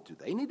law, but do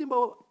they need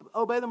to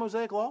obey the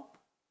Mosaic law?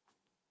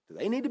 Do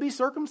they need to be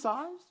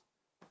circumcised?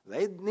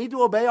 They need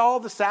to obey all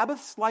the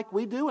Sabbaths like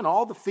we do and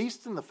all the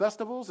feasts and the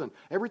festivals and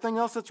everything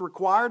else that's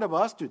required of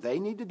us. Do they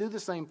need to do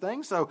the same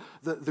thing? So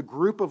the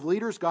group of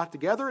leaders got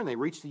together and they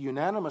reached a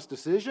unanimous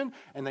decision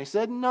and they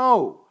said,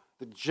 no,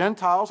 the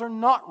Gentiles are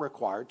not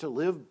required to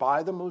live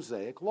by the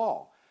Mosaic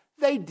law.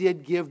 They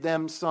did give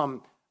them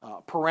some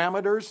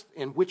parameters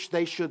in which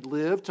they should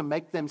live to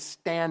make them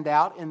stand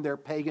out in their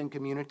pagan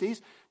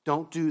communities.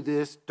 Don't do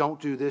this,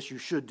 you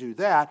should do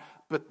that.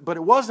 But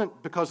it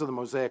wasn't because of the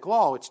Mosaic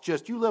law. It's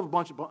just you live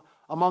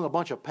among a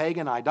bunch of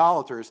pagan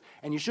idolaters,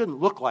 and you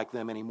shouldn't look like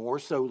them anymore,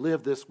 so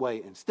live this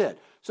way instead.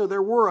 So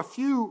there were a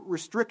few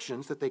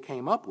restrictions that they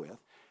came up with.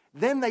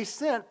 Then they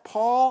sent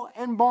Paul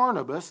and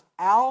Barnabas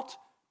out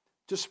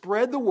to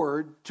spread the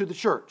word to the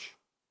church,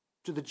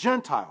 to the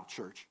Gentile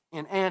church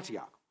in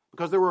Antioch,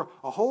 because there were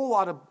a whole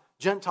lot of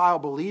Gentile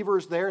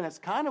believers there, and it's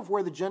kind of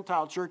where the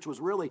Gentile church was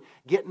really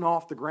getting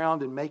off the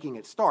ground and making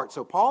it start.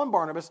 So Paul and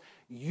Barnabas,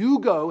 you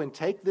go and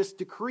take this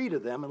decree to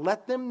them and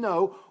let them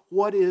know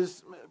what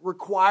is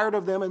required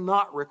of them and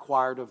not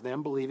required of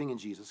them believing in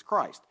Jesus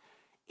Christ.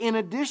 In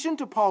addition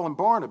to Paul and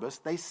Barnabas,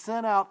 they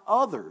sent out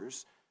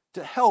others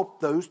to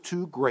help those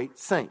two great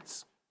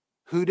saints.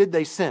 Who did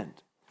they send?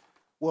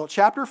 Well,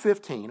 chapter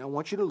 15, I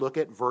want you to look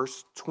at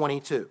verse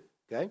 22,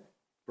 okay?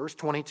 Verse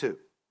 22.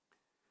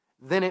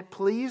 Then it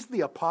pleased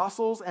the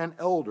apostles and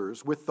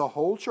elders with the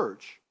whole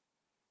church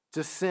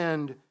to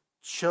send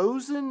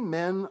chosen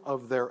men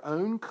of their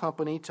own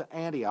company to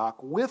Antioch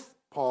with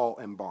Paul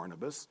and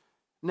Barnabas,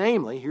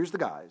 namely, here's the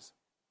guys,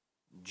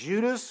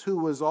 Judas, who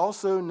was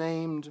also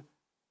named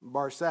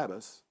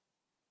Barsabbas,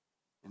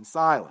 and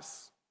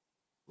Silas,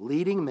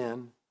 leading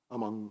men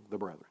among the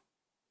brethren.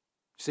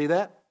 See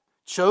that?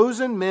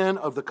 Chosen men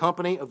of the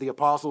company of the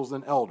apostles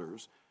and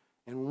elders,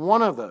 and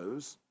one of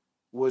those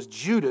was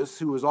Judas,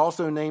 who was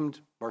also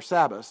named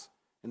Barsabbas,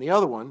 and the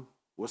other one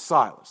was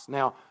Silas.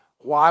 Now,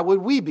 why would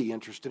we be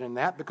interested in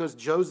that? Because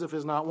Joseph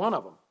is not one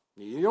of them.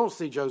 You don't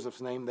see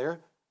Joseph's name there,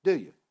 do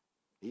you?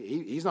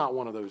 He's not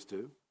one of those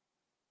two.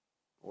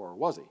 Or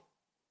was he?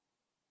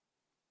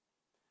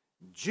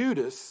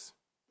 Judas,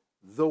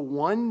 the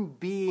one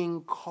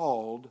being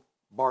called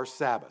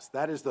Barsabbas.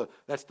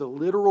 That's the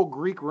literal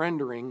Greek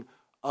rendering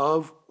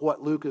of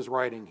what Luke is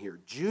writing here.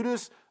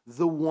 Judas,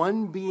 the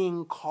one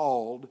being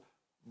called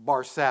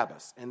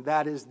Barsabbas. And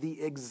that is the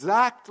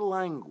exact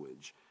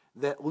language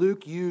that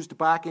Luke used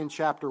back in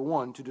chapter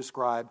 1 to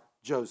describe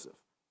Joseph.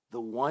 The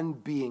one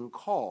being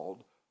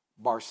called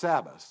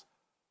Barsabbas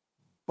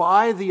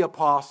by the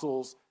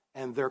apostles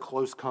and their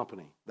close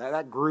company.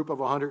 That group of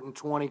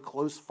 120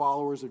 close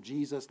followers of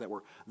Jesus that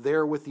were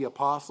there with the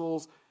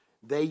apostles,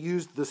 they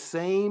used the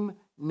same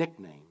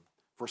nickname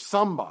for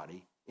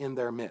somebody in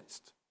their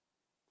midst.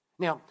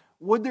 Now,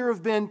 would there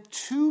have been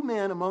two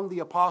men among the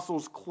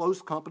apostles'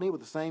 close company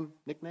with the same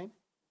nickname?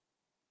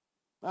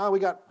 We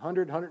got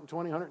 100,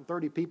 120,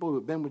 130 people who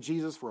have been with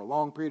Jesus for a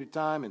long period of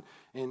time,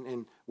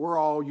 and we're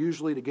all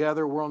usually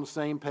together. We're on the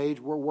same page.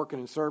 We're working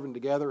and serving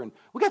together, and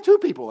we got two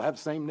people that have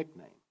the same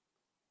nickname.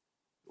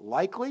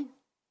 Likely?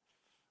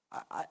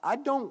 I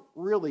don't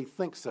really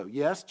think so.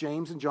 Yes,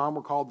 James and John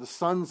were called the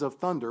sons of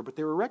thunder, but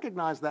they were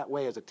recognized that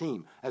way as a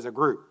team, as a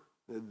group.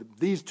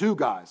 These two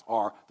guys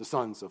are the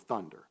sons of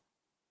thunder.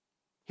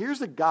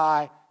 Here's a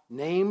guy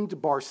named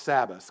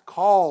Barsabbas,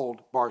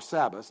 called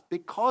Barsabbas,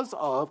 because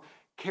of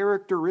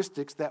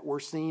characteristics that were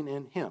seen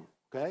in him,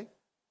 okay?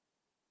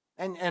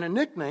 And a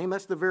nickname,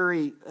 that's the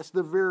very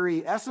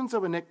essence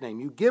of a nickname.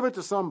 You give it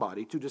to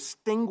somebody to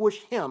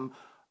distinguish him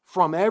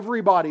from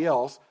everybody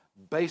else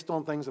based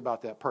on things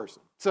about that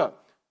person. So,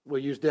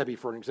 We'll use Debbie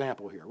for an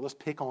example here. Let's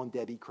pick on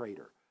Debbie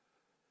Crater.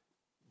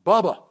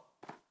 Bubba.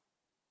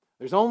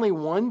 There's only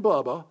one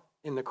Bubba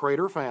in the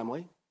Crater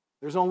family.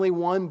 There's only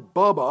one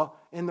Bubba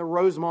in the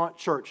Rosemont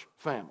Church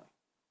family.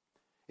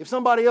 If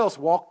somebody else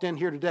walked in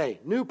here today,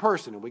 new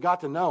person, and we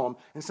got to know him,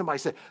 and somebody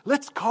said,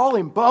 let's call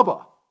him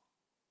Bubba,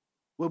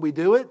 would we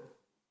do it?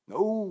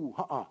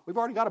 No, We've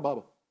already got a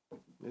Bubba.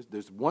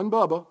 There's one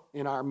Bubba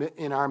in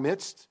our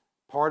midst,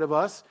 part of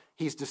us.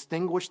 He's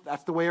distinguished.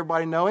 That's the way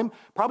everybody know him.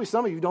 Probably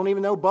some of you don't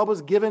even know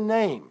Bubba's given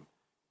name.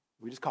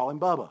 We just call him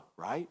Bubba,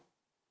 right?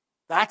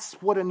 That's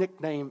what a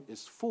nickname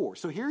is for.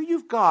 So here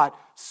you've got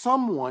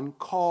someone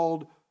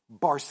called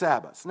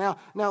Barsabbas.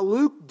 Now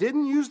Luke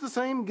didn't use the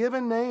same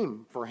given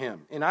name for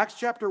him. In Acts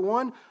chapter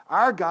 1,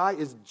 our guy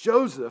is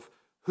Joseph,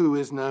 who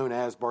is known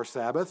as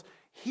Barsabbas.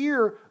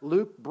 Here,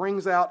 Luke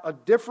brings out a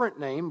different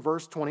name,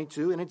 verse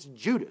 22, and it's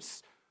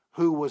Judas,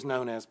 who was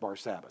known as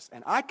Barsabbas.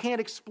 And I can't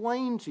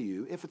explain to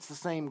you, if it's the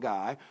same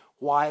guy,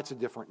 why it's a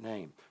different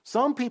name.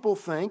 Some people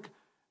think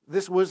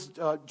this was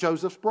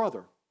Joseph's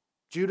brother.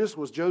 Judas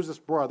was Joseph's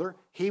brother.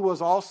 He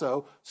was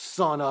also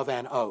son of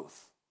an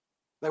oath.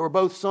 They were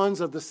both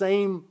sons of the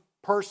same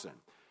person.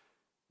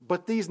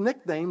 But these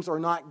nicknames are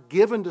not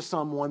given to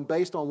someone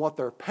based on what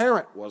their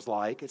parent was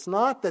like. It's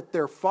not that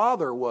their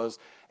father was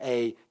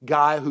a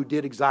guy who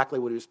did exactly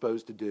what he was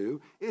supposed to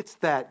do. It's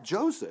that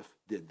Joseph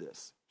did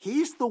this.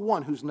 He's the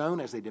one who's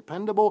known as a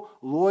dependable,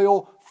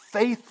 loyal,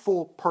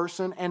 faithful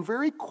person, and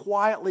very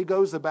quietly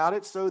goes about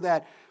it so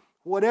that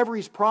whatever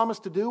he's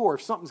promised to do, or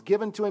if something's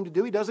given to him to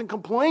do, he doesn't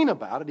complain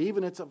about it,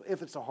 even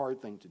if it's a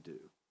hard thing to do.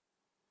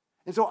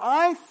 And so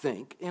I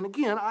think, and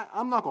again,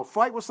 I'm not going to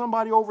fight with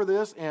somebody over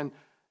this, and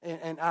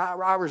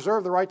I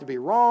reserve the right to be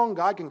wrong.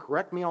 God can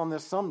correct me on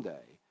this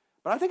someday.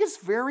 But I think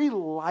it's very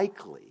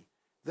likely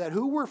that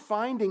who we're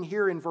finding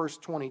here in verse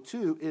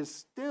 22 is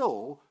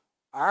still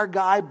our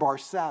guy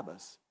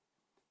Barsabbas.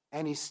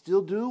 And he's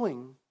still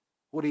doing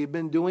what he had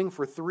been doing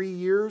for 3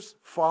 years,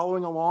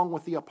 following along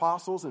with the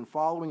apostles and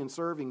following and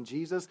serving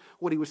Jesus.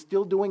 What he was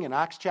still doing in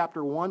Acts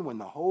chapter 1 when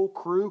the whole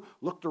crew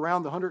looked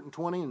around the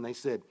 120 and they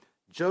said,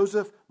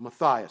 Joseph,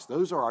 Matthias,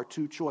 those are our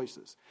two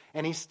choices.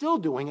 And he's still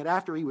doing it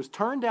after he was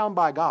turned down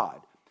by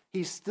God.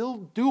 He's still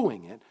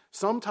doing it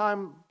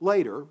sometime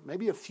later,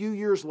 maybe a few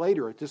years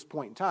later at this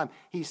point in time.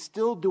 He's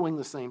still doing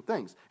the same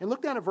things. And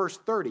look down at verse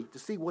 30 to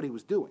see what he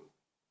was doing.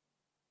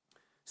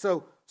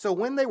 So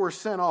when they were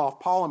sent off,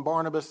 Paul and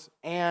Barnabas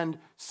and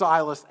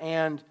Silas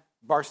and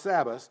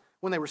Barsabbas,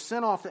 when they were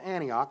sent off to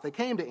Antioch, they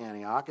came to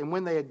Antioch, and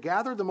when they had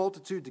gathered the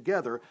multitude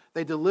together,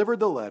 they delivered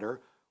the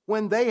letter.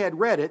 When they had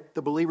read it,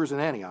 the believers in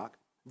Antioch,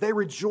 they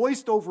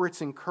rejoiced over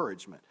its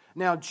encouragement.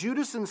 Now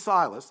Judas and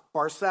Silas,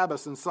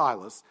 Barsabbas and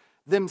Silas,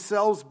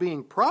 themselves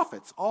being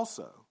prophets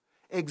also,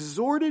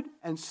 exhorted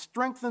and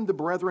strengthened the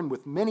brethren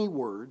with many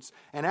words,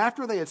 and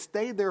after they had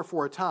stayed there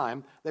for a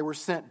time, they were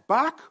sent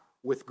back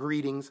with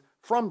greetings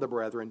from the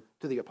brethren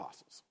to the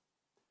apostles.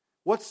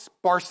 What's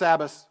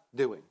Barsabbas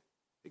doing?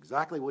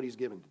 Exactly what he's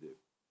given to do.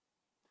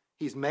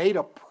 He's made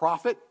a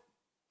prophet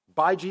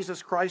by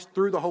Jesus Christ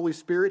through the Holy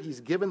Spirit.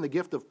 He's given the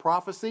gift of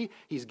prophecy.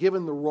 He's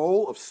given the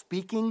role of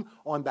speaking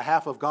on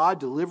behalf of God,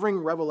 delivering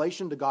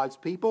revelation to God's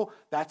people.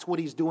 That's what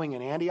he's doing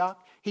in Antioch.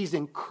 He's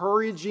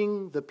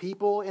encouraging the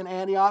people in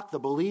Antioch, the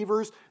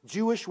believers,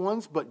 Jewish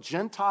ones, but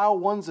Gentile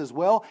ones as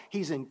well.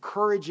 He's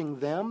encouraging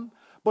them.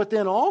 But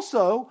then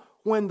also,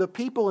 when the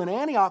people in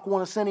Antioch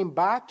want to send him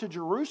back to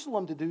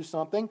Jerusalem to do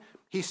something,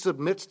 he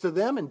submits to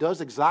them and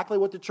does exactly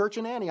what the church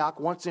in Antioch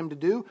wants him to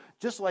do,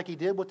 just like he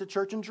did what the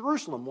church in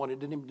Jerusalem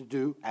wanted him to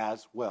do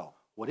as well.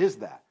 What is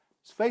that?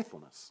 It's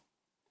faithfulness.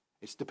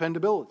 It's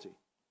dependability.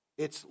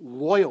 It's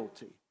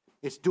loyalty.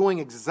 It's doing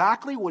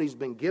exactly what he's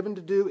been given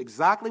to do,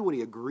 exactly what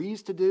he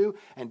agrees to do,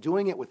 and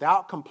doing it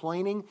without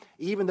complaining,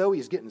 even though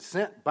he's getting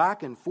sent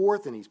back and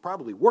forth and he's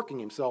probably working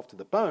himself to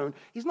the bone.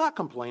 He's not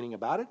complaining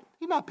about it.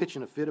 He's not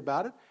pitching a fit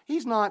about it.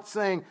 He's not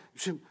saying,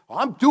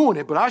 I'm doing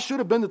it, but I should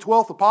have been the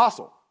 12th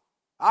apostle.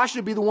 I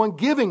should be the one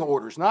giving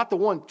orders, not the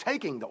one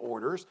taking the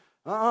orders.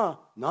 None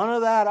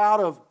of that out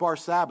of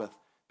Barsabbas,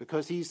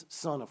 because he's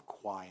son of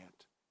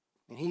quiet,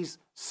 and he's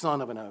son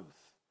of an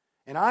oath.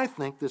 And I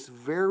think this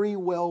very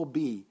well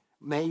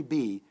may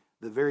be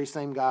the very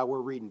same guy we're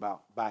reading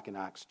about back in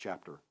Acts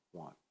chapter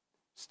 1.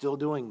 Still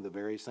doing the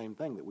very same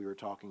thing that we were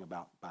talking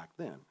about back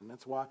then. And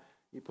that's why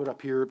you put up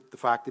here the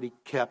fact that he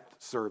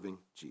kept serving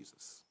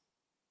Jesus.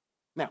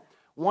 Now,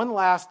 one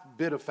last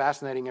bit of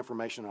fascinating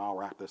information, and I'll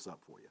wrap this up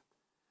for you.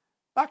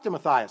 Back to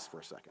Matthias for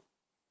a second.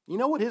 You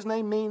know what his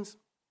name means?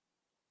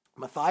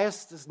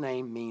 Matthias'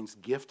 name means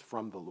gift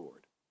from the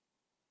Lord.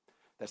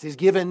 That's his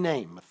given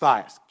name,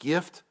 Matthias,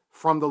 gift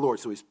from the Lord.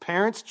 So his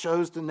parents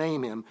chose to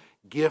name him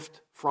gift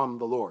from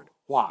the Lord.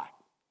 Why?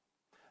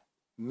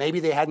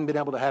 Maybe they hadn't been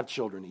able to have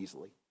children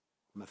easily.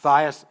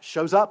 Matthias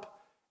shows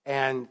up,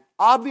 and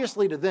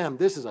obviously to them,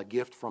 this is a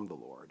gift from the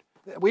Lord.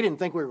 We didn't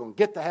think we were going to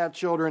get to have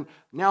children.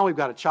 Now we've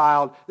got a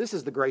child. This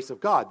is the grace of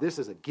God. This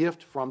is a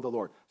gift from the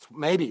Lord. So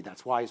maybe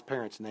that's why his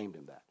parents named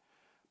him that.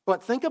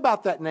 But think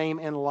about that name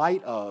in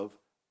light of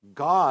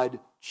God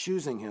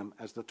choosing him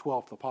as the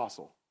 12th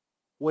apostle.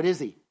 What is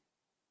he?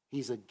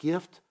 He's a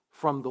gift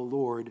from the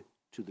Lord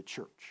to the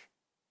church.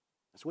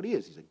 That's what he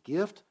is. He's a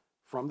gift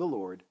from the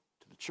Lord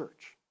to the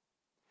church.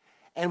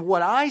 And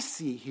what I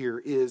see here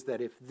is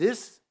that if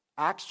this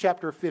Acts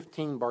chapter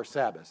 15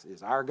 Barsabbas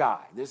is our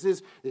guy, this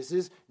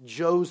is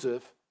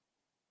Joseph,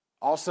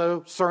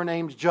 also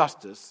surnamed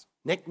Justus,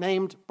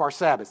 nicknamed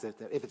Barsabbas,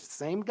 if it's the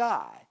same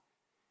guy,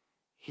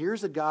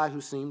 here's a guy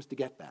who seems to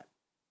get that.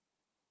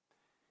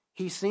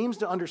 He seems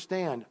to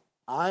understand,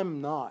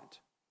 I'm not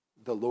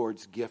the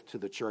Lord's gift to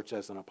the church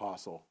as an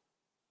apostle,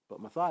 but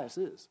Matthias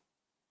is.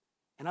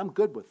 And I'm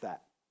good with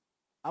that.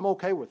 I'm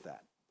okay with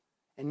that.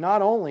 And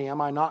not only am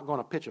I not going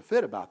to pitch a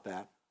fit about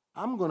that,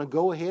 I'm going to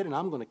go ahead and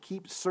I'm going to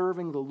keep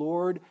serving the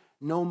Lord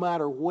no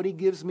matter what he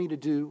gives me to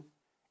do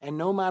and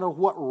no matter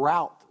what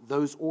route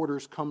those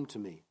orders come to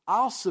me.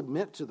 I'll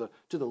submit to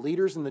the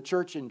leaders in the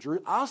church in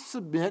Jerusalem. I'll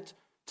submit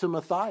to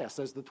Matthias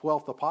as the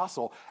 12th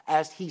apostle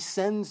as he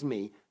sends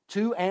me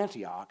to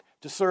Antioch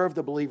to serve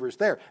the believers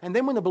there. And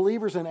then when the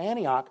believers in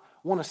Antioch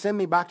want to send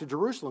me back to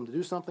Jerusalem to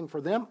do something for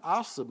them,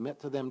 I'll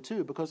submit to them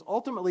too, because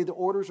ultimately the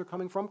orders are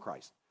coming from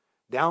Christ,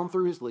 down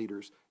through his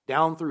leaders,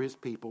 down through his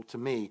people to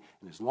me.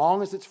 And as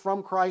long as it's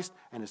from Christ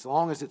and as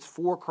long as it's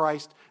for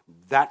Christ,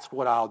 that's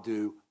what I'll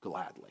do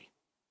gladly.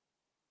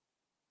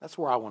 That's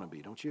where I want to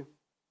be, don't you?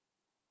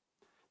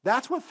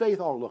 That's what faith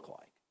ought to look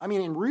like. I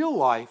mean, in real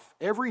life,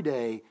 every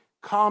day,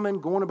 common,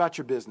 going about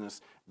your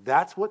business,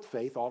 that's what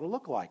faith ought to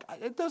look like.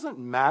 It doesn't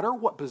matter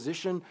what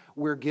position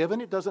we're given.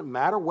 It doesn't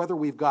matter whether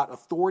we've got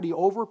authority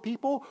over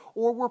people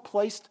or we're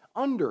placed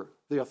under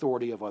the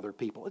authority of other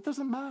people. It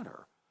doesn't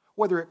matter.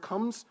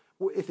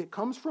 If it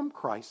comes from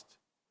Christ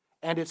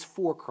and it's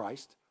for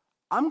Christ,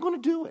 I'm going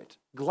to do it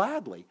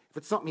gladly. If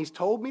it's something he's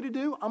told me to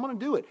do, I'm going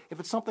to do it. If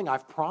it's something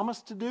I've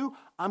promised to do,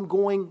 I'm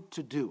going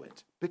to do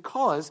it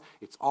because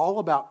it's all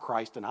about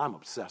Christ and I'm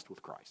obsessed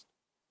with Christ.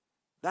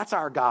 That's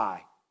our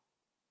guy,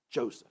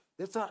 Joseph.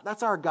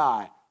 That's our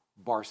guy,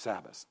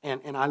 Barsabbas.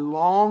 And I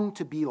long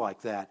to be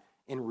like that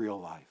in real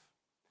life.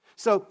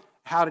 So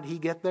how did he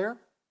get there?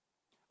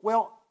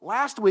 Well,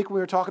 last week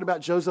we were talking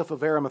about Joseph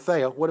of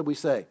Arimathea. What did we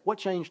say? What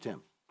changed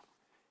him?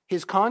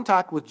 His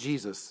contact with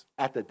Jesus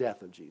at the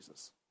death of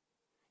Jesus.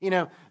 You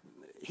know,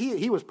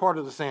 he was part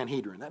of the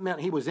Sanhedrin. That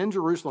meant he was in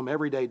Jerusalem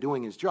every day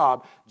doing his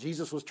job.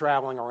 Jesus was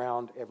traveling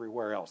around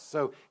everywhere else.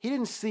 So he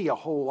didn't see a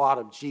whole lot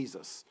of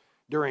Jesus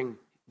during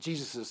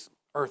Jesus'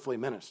 earthly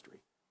ministry.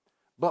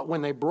 But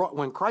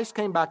when Christ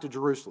came back to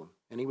Jerusalem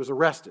and he was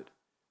arrested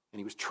and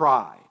he was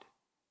tried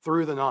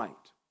through the night,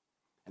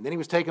 and then he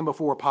was taken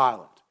before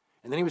Pilate,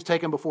 and then he was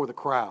taken before the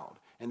crowd,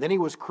 and then he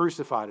was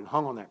crucified and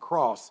hung on that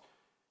cross,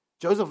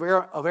 Joseph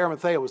of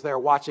Arimathea was there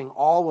watching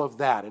all of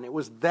that. And it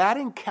was that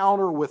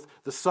encounter with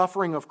the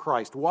suffering of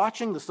Christ,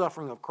 watching the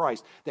suffering of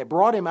Christ, that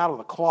brought him out of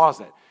the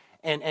closet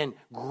and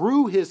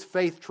grew his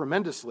faith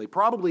tremendously,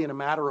 probably in a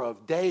matter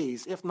of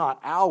days, if not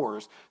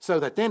hours, so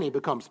that then he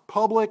becomes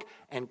public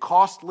and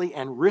costly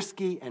and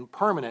risky and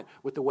permanent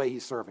with the way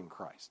he's serving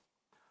Christ.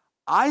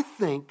 I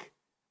think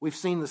we've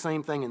seen the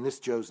same thing in this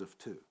Joseph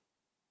too.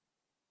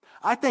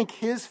 I think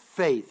his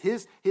faith,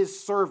 his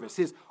service,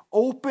 his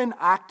open,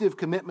 active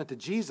commitment to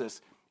Jesus,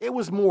 it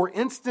was more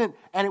instant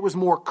and it was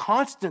more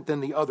constant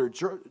than the other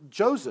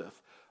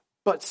Joseph,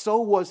 but so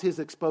was his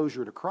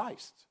exposure to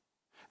Christ.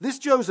 This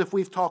Joseph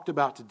we've talked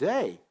about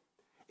today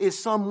is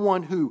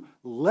someone who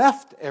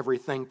left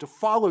everything to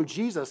follow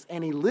Jesus,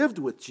 and he lived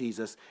with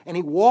Jesus, and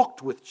he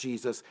walked with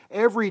Jesus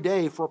every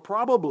day for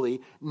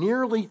probably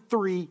nearly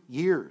 3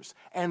 years.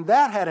 And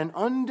that had an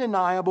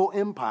undeniable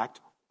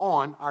impact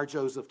on our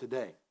Joseph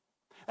today.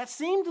 That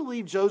seemed to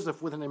leave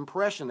Joseph with an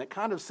impression that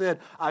kind of said,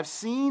 I've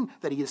seen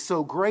that he is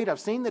so great, I've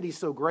seen that he's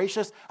so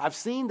gracious, I've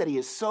seen that he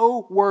is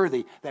so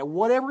worthy, that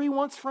whatever he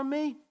wants from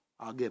me,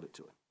 I'll give it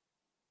to him.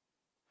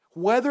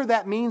 Whether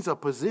that means a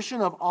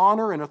position of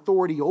honor and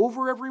authority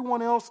over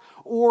everyone else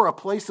or a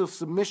place of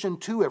submission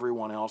to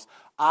everyone else,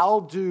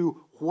 I'll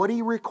do what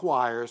he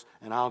requires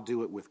and I'll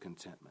do it with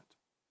contentment.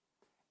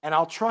 And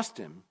I'll trust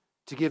him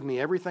to give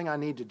me everything I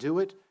need to do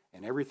it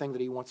and everything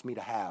that he wants me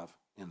to have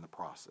in the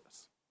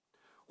process.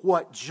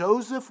 What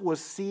Joseph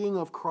was seeing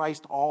of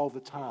Christ all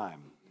the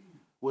time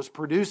was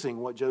producing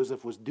what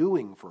Joseph was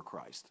doing for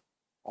Christ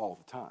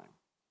all the time.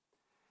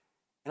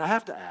 And I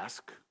have to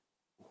ask,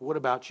 what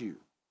about you?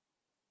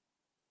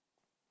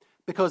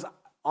 Because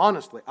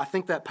honestly, I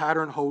think that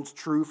pattern holds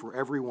true for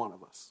every one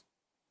of us.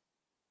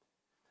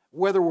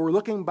 Whether we're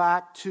looking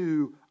back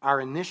to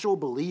our initial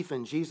belief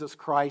in Jesus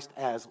Christ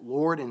as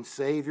Lord and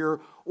Savior,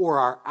 or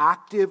our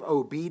active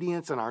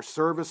obedience and our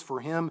service for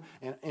him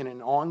in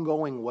an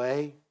ongoing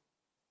way,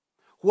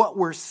 what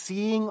we're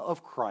seeing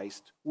of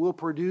Christ will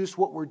produce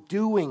what we're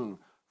doing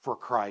for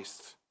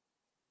Christ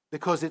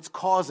because it's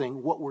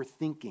causing what we're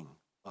thinking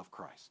of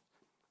Christ.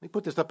 Let me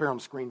put this up here on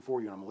the screen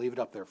for you, and I'm going to leave it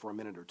up there for a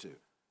minute or two.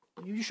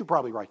 You should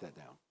probably write that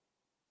down.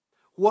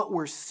 What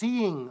we're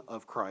seeing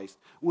of Christ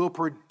will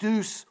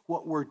produce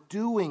what we're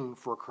doing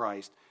for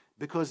Christ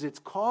because it's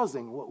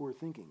causing what we're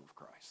thinking of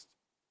Christ.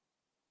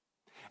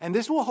 And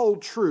this will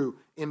hold true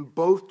in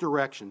both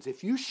directions.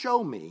 If you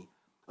show me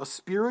a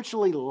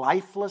spiritually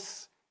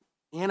lifeless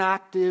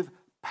inactive,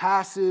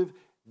 passive,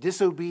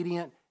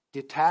 disobedient,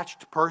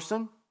 detached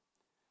person,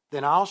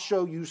 then I'll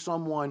show you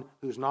someone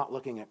who's not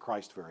looking at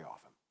Christ very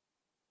often.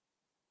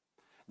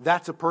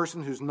 That's a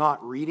person who's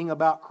not reading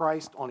about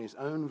Christ on his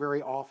own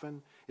very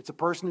often. It's a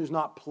person who's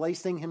not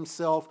placing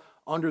himself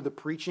under the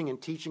preaching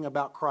and teaching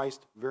about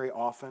Christ very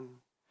often.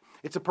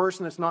 It's a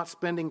person that's not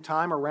spending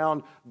time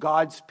around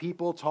God's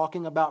people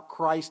talking about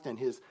Christ and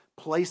his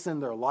place in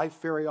their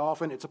life very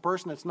often. It's a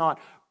person that's not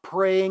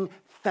praying,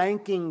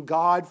 thanking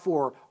God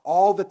for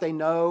all that they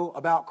know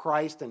about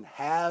Christ and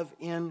have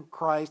in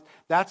Christ.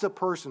 That's a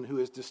person who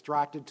is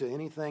distracted to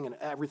anything and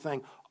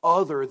everything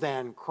other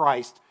than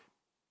Christ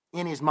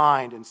in his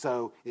mind, and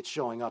so it's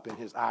showing up in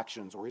his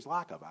actions or his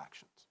lack of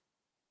actions.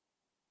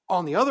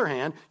 On the other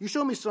hand, you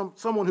show me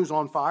someone who's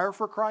on fire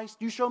for Christ.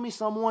 You show me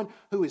someone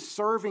who is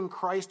serving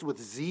Christ with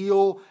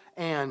zeal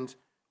and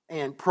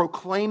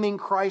proclaiming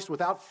Christ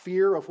without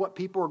fear of what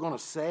people are going to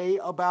say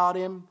about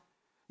him.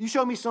 You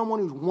show me someone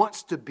who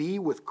wants to be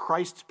with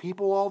Christ's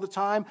people all the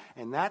time,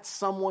 and that's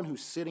someone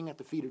who's sitting at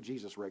the feet of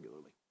Jesus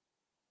regularly,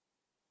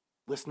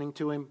 listening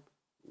to him,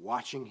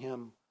 watching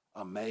him,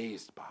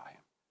 amazed by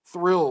him,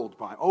 thrilled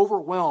by him,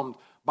 overwhelmed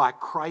by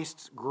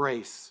Christ's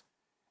grace,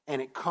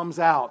 and it comes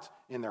out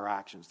in their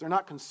actions. They're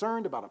not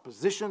concerned about a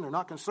position. They're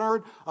not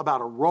concerned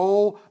about a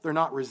role. They're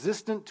not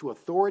resistant to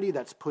authority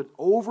that's put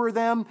over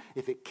them.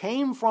 If it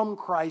came from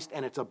Christ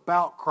and it's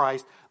about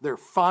Christ, they're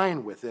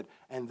fine with it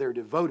and they're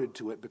devoted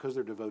to it because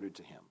they're devoted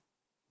to him.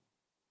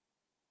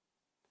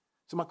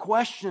 So my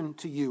question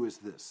to you is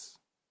this.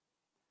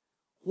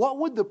 What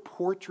would the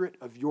portrait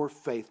of your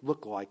faith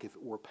look like if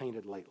it were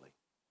painted lately?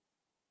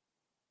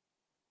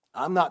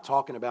 I'm not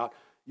talking about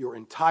your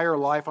entire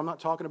life. I'm not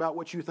talking about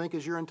what you think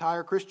is your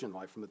entire Christian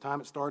life from the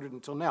time it started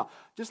until now.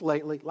 Just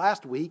lately,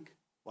 last week,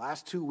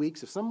 last 2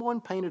 weeks, if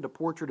someone painted a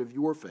portrait of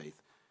your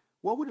faith,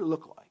 what would it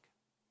look like?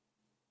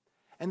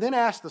 And then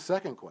ask the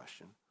second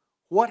question,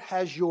 what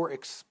has your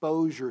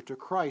exposure to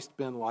Christ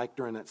been like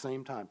during that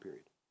same time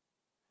period?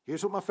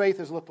 Here's what my faith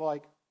has looked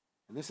like,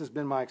 and this has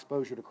been my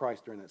exposure to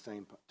Christ during that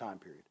same time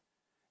period.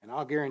 And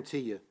I'll guarantee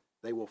you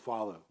they will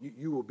follow.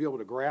 You will be able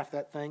to graph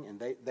that thing,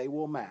 and they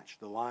will match.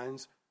 The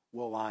lines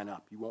will line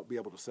up. You won't be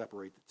able to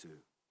separate the two.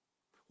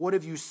 What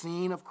have you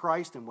seen of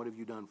Christ and what have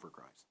you done for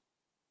Christ?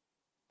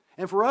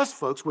 And for us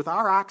folks, with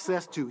our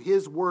access to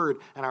his word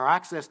and our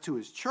access to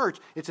his church,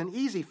 it's an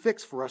easy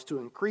fix for us to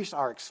increase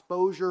our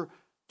exposure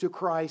to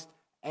Christ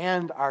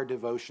and our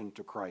devotion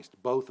to Christ,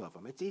 both of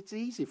them. It's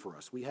easy for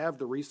us. We have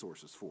the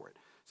resources for it.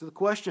 So the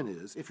question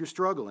is, if you're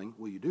struggling,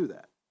 will you do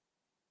that?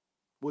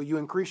 Will you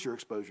increase your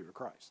exposure to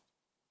Christ?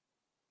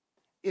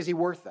 Is he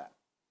worth that?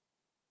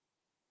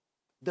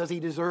 Does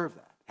he deserve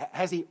that?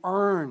 Has he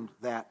earned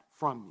that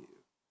from you?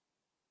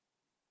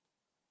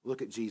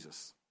 Look at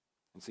Jesus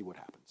and see what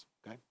happens.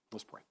 Okay?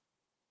 Let's pray.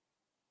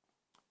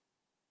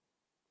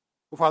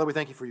 Well, Father, we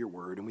thank you for your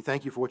word, and we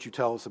thank you for what you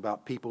tell us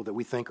about people that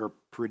we think are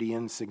pretty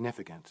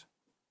insignificant.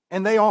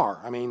 And they are.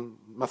 I mean,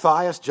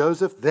 Matthias,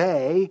 Joseph,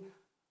 they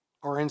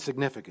are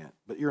insignificant,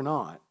 but you're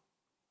not.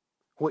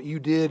 What you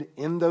did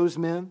in those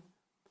men,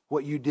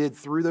 what you did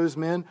through those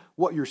men,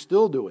 what you're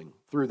still doing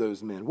through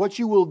those men, what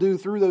you will do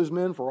through those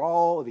men for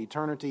all of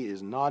eternity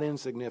is not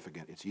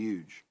insignificant. It's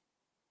huge.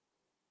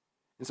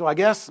 And so I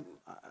guess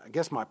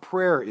my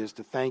prayer is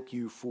to thank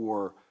you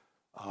for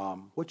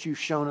what you've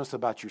shown us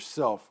about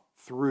yourself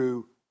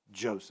through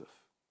Joseph.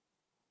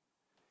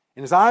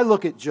 And as I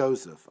look at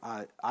Joseph,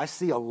 I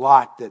see a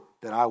lot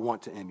that I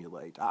want to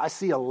emulate. I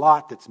see a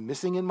lot that's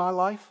missing in my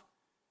life,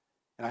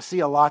 and I see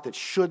a lot that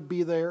should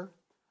be there.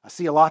 I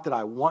see a lot that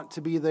I want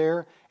to be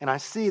there, and I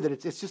see that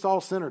it's just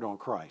all centered on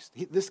Christ.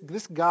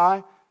 This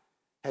guy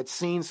had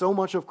seen so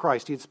much of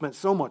Christ. He had spent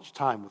so much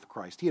time with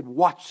Christ. He had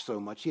watched so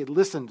much. He had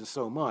listened to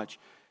so much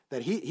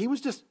that he was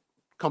just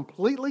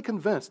completely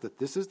convinced that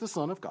this is the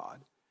Son of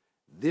God.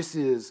 This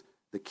is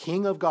the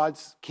King of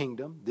God's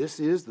kingdom.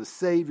 This is the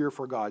Savior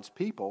for God's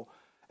people.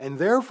 And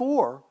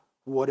therefore,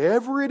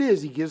 whatever it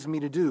is he gives me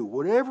to do,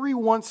 whatever he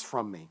wants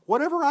from me,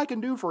 whatever I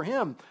can do for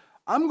him,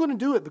 I'm going to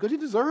do it because he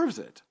deserves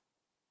it.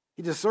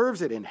 He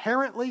deserves it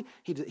inherently.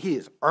 He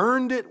has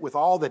earned it with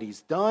all that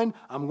he's done.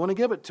 I'm going to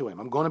give it to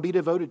him. I'm going to be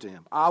devoted to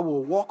him. I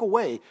will walk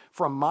away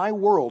from my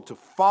world to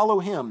follow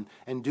him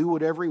and do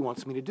whatever he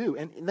wants me to do.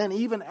 And then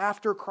even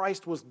after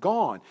Christ was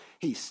gone,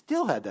 he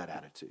still had that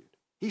attitude.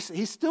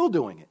 He's still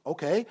doing it.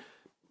 Okay,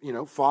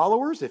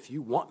 followers, if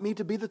you want me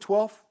to be the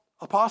 12th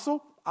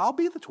apostle, I'll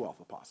be the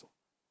 12th apostle.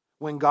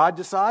 When God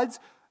decides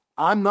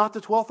I'm not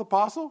the 12th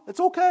apostle, it's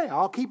okay.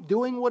 I'll keep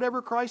doing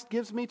whatever Christ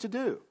gives me to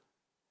do.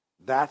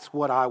 That's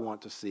what I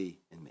want to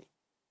see in me.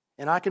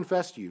 And I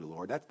confess to you,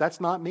 Lord,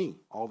 that's not me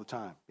all the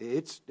time.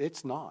 It's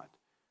not.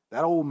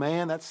 That old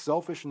man, that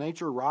selfish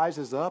nature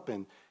rises up,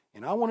 and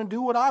I want to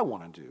do what I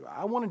want to do.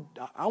 I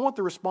want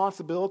the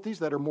responsibilities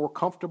that are more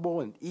comfortable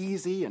and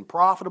easy and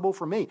profitable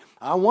for me.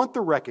 I want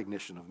the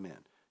recognition of men.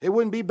 It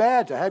wouldn't be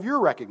bad to have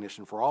your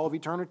recognition for all of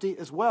eternity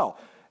as well.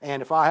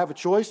 And if I have a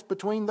choice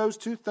between those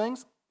two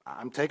things,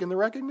 I'm taking the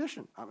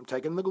recognition. I'm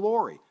taking the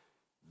glory.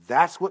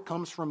 That's what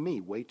comes from me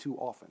way too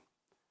often.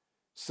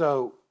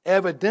 So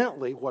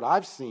Evidently, what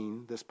I've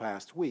seen this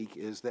past week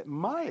is that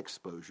my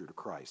exposure to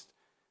Christ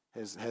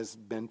has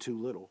been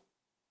too little.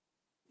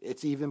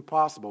 It's even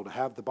possible to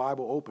have the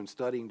Bible open,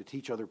 studying to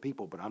teach other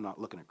people, but I'm not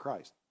looking at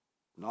Christ.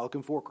 I'm not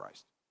looking for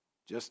Christ.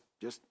 Just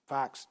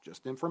facts,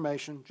 just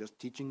information, just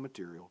teaching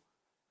material.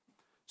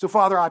 So,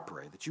 Father, I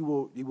pray that you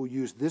will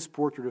use this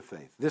portrait of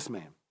faith, this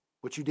man,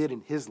 what you did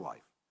in his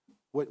life,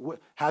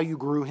 how you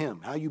grew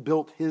him, how you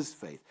built his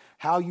faith,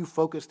 how you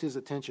focused his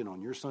attention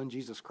on your Son,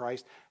 Jesus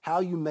Christ, how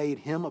you made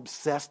him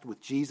obsessed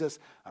with Jesus.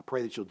 I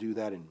pray that you'll do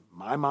that in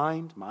my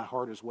mind, my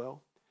heart as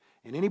well.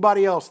 And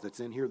anybody else that's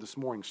in here this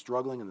morning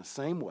struggling in the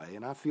same way,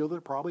 and I feel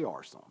there probably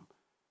are some,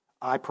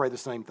 I pray the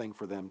same thing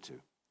for them too.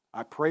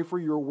 I pray for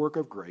your work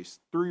of grace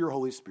through your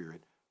Holy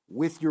Spirit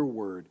with your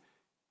word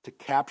to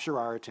capture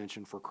our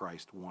attention for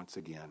Christ once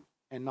again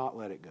and not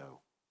let it go.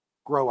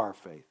 Grow our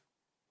faith.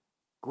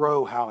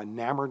 Grow how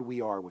enamored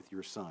we are with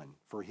your Son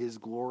for his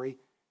glory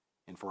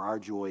and for our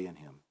joy in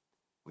him.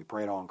 We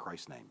pray it all in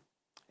Christ's name.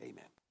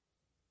 Amen.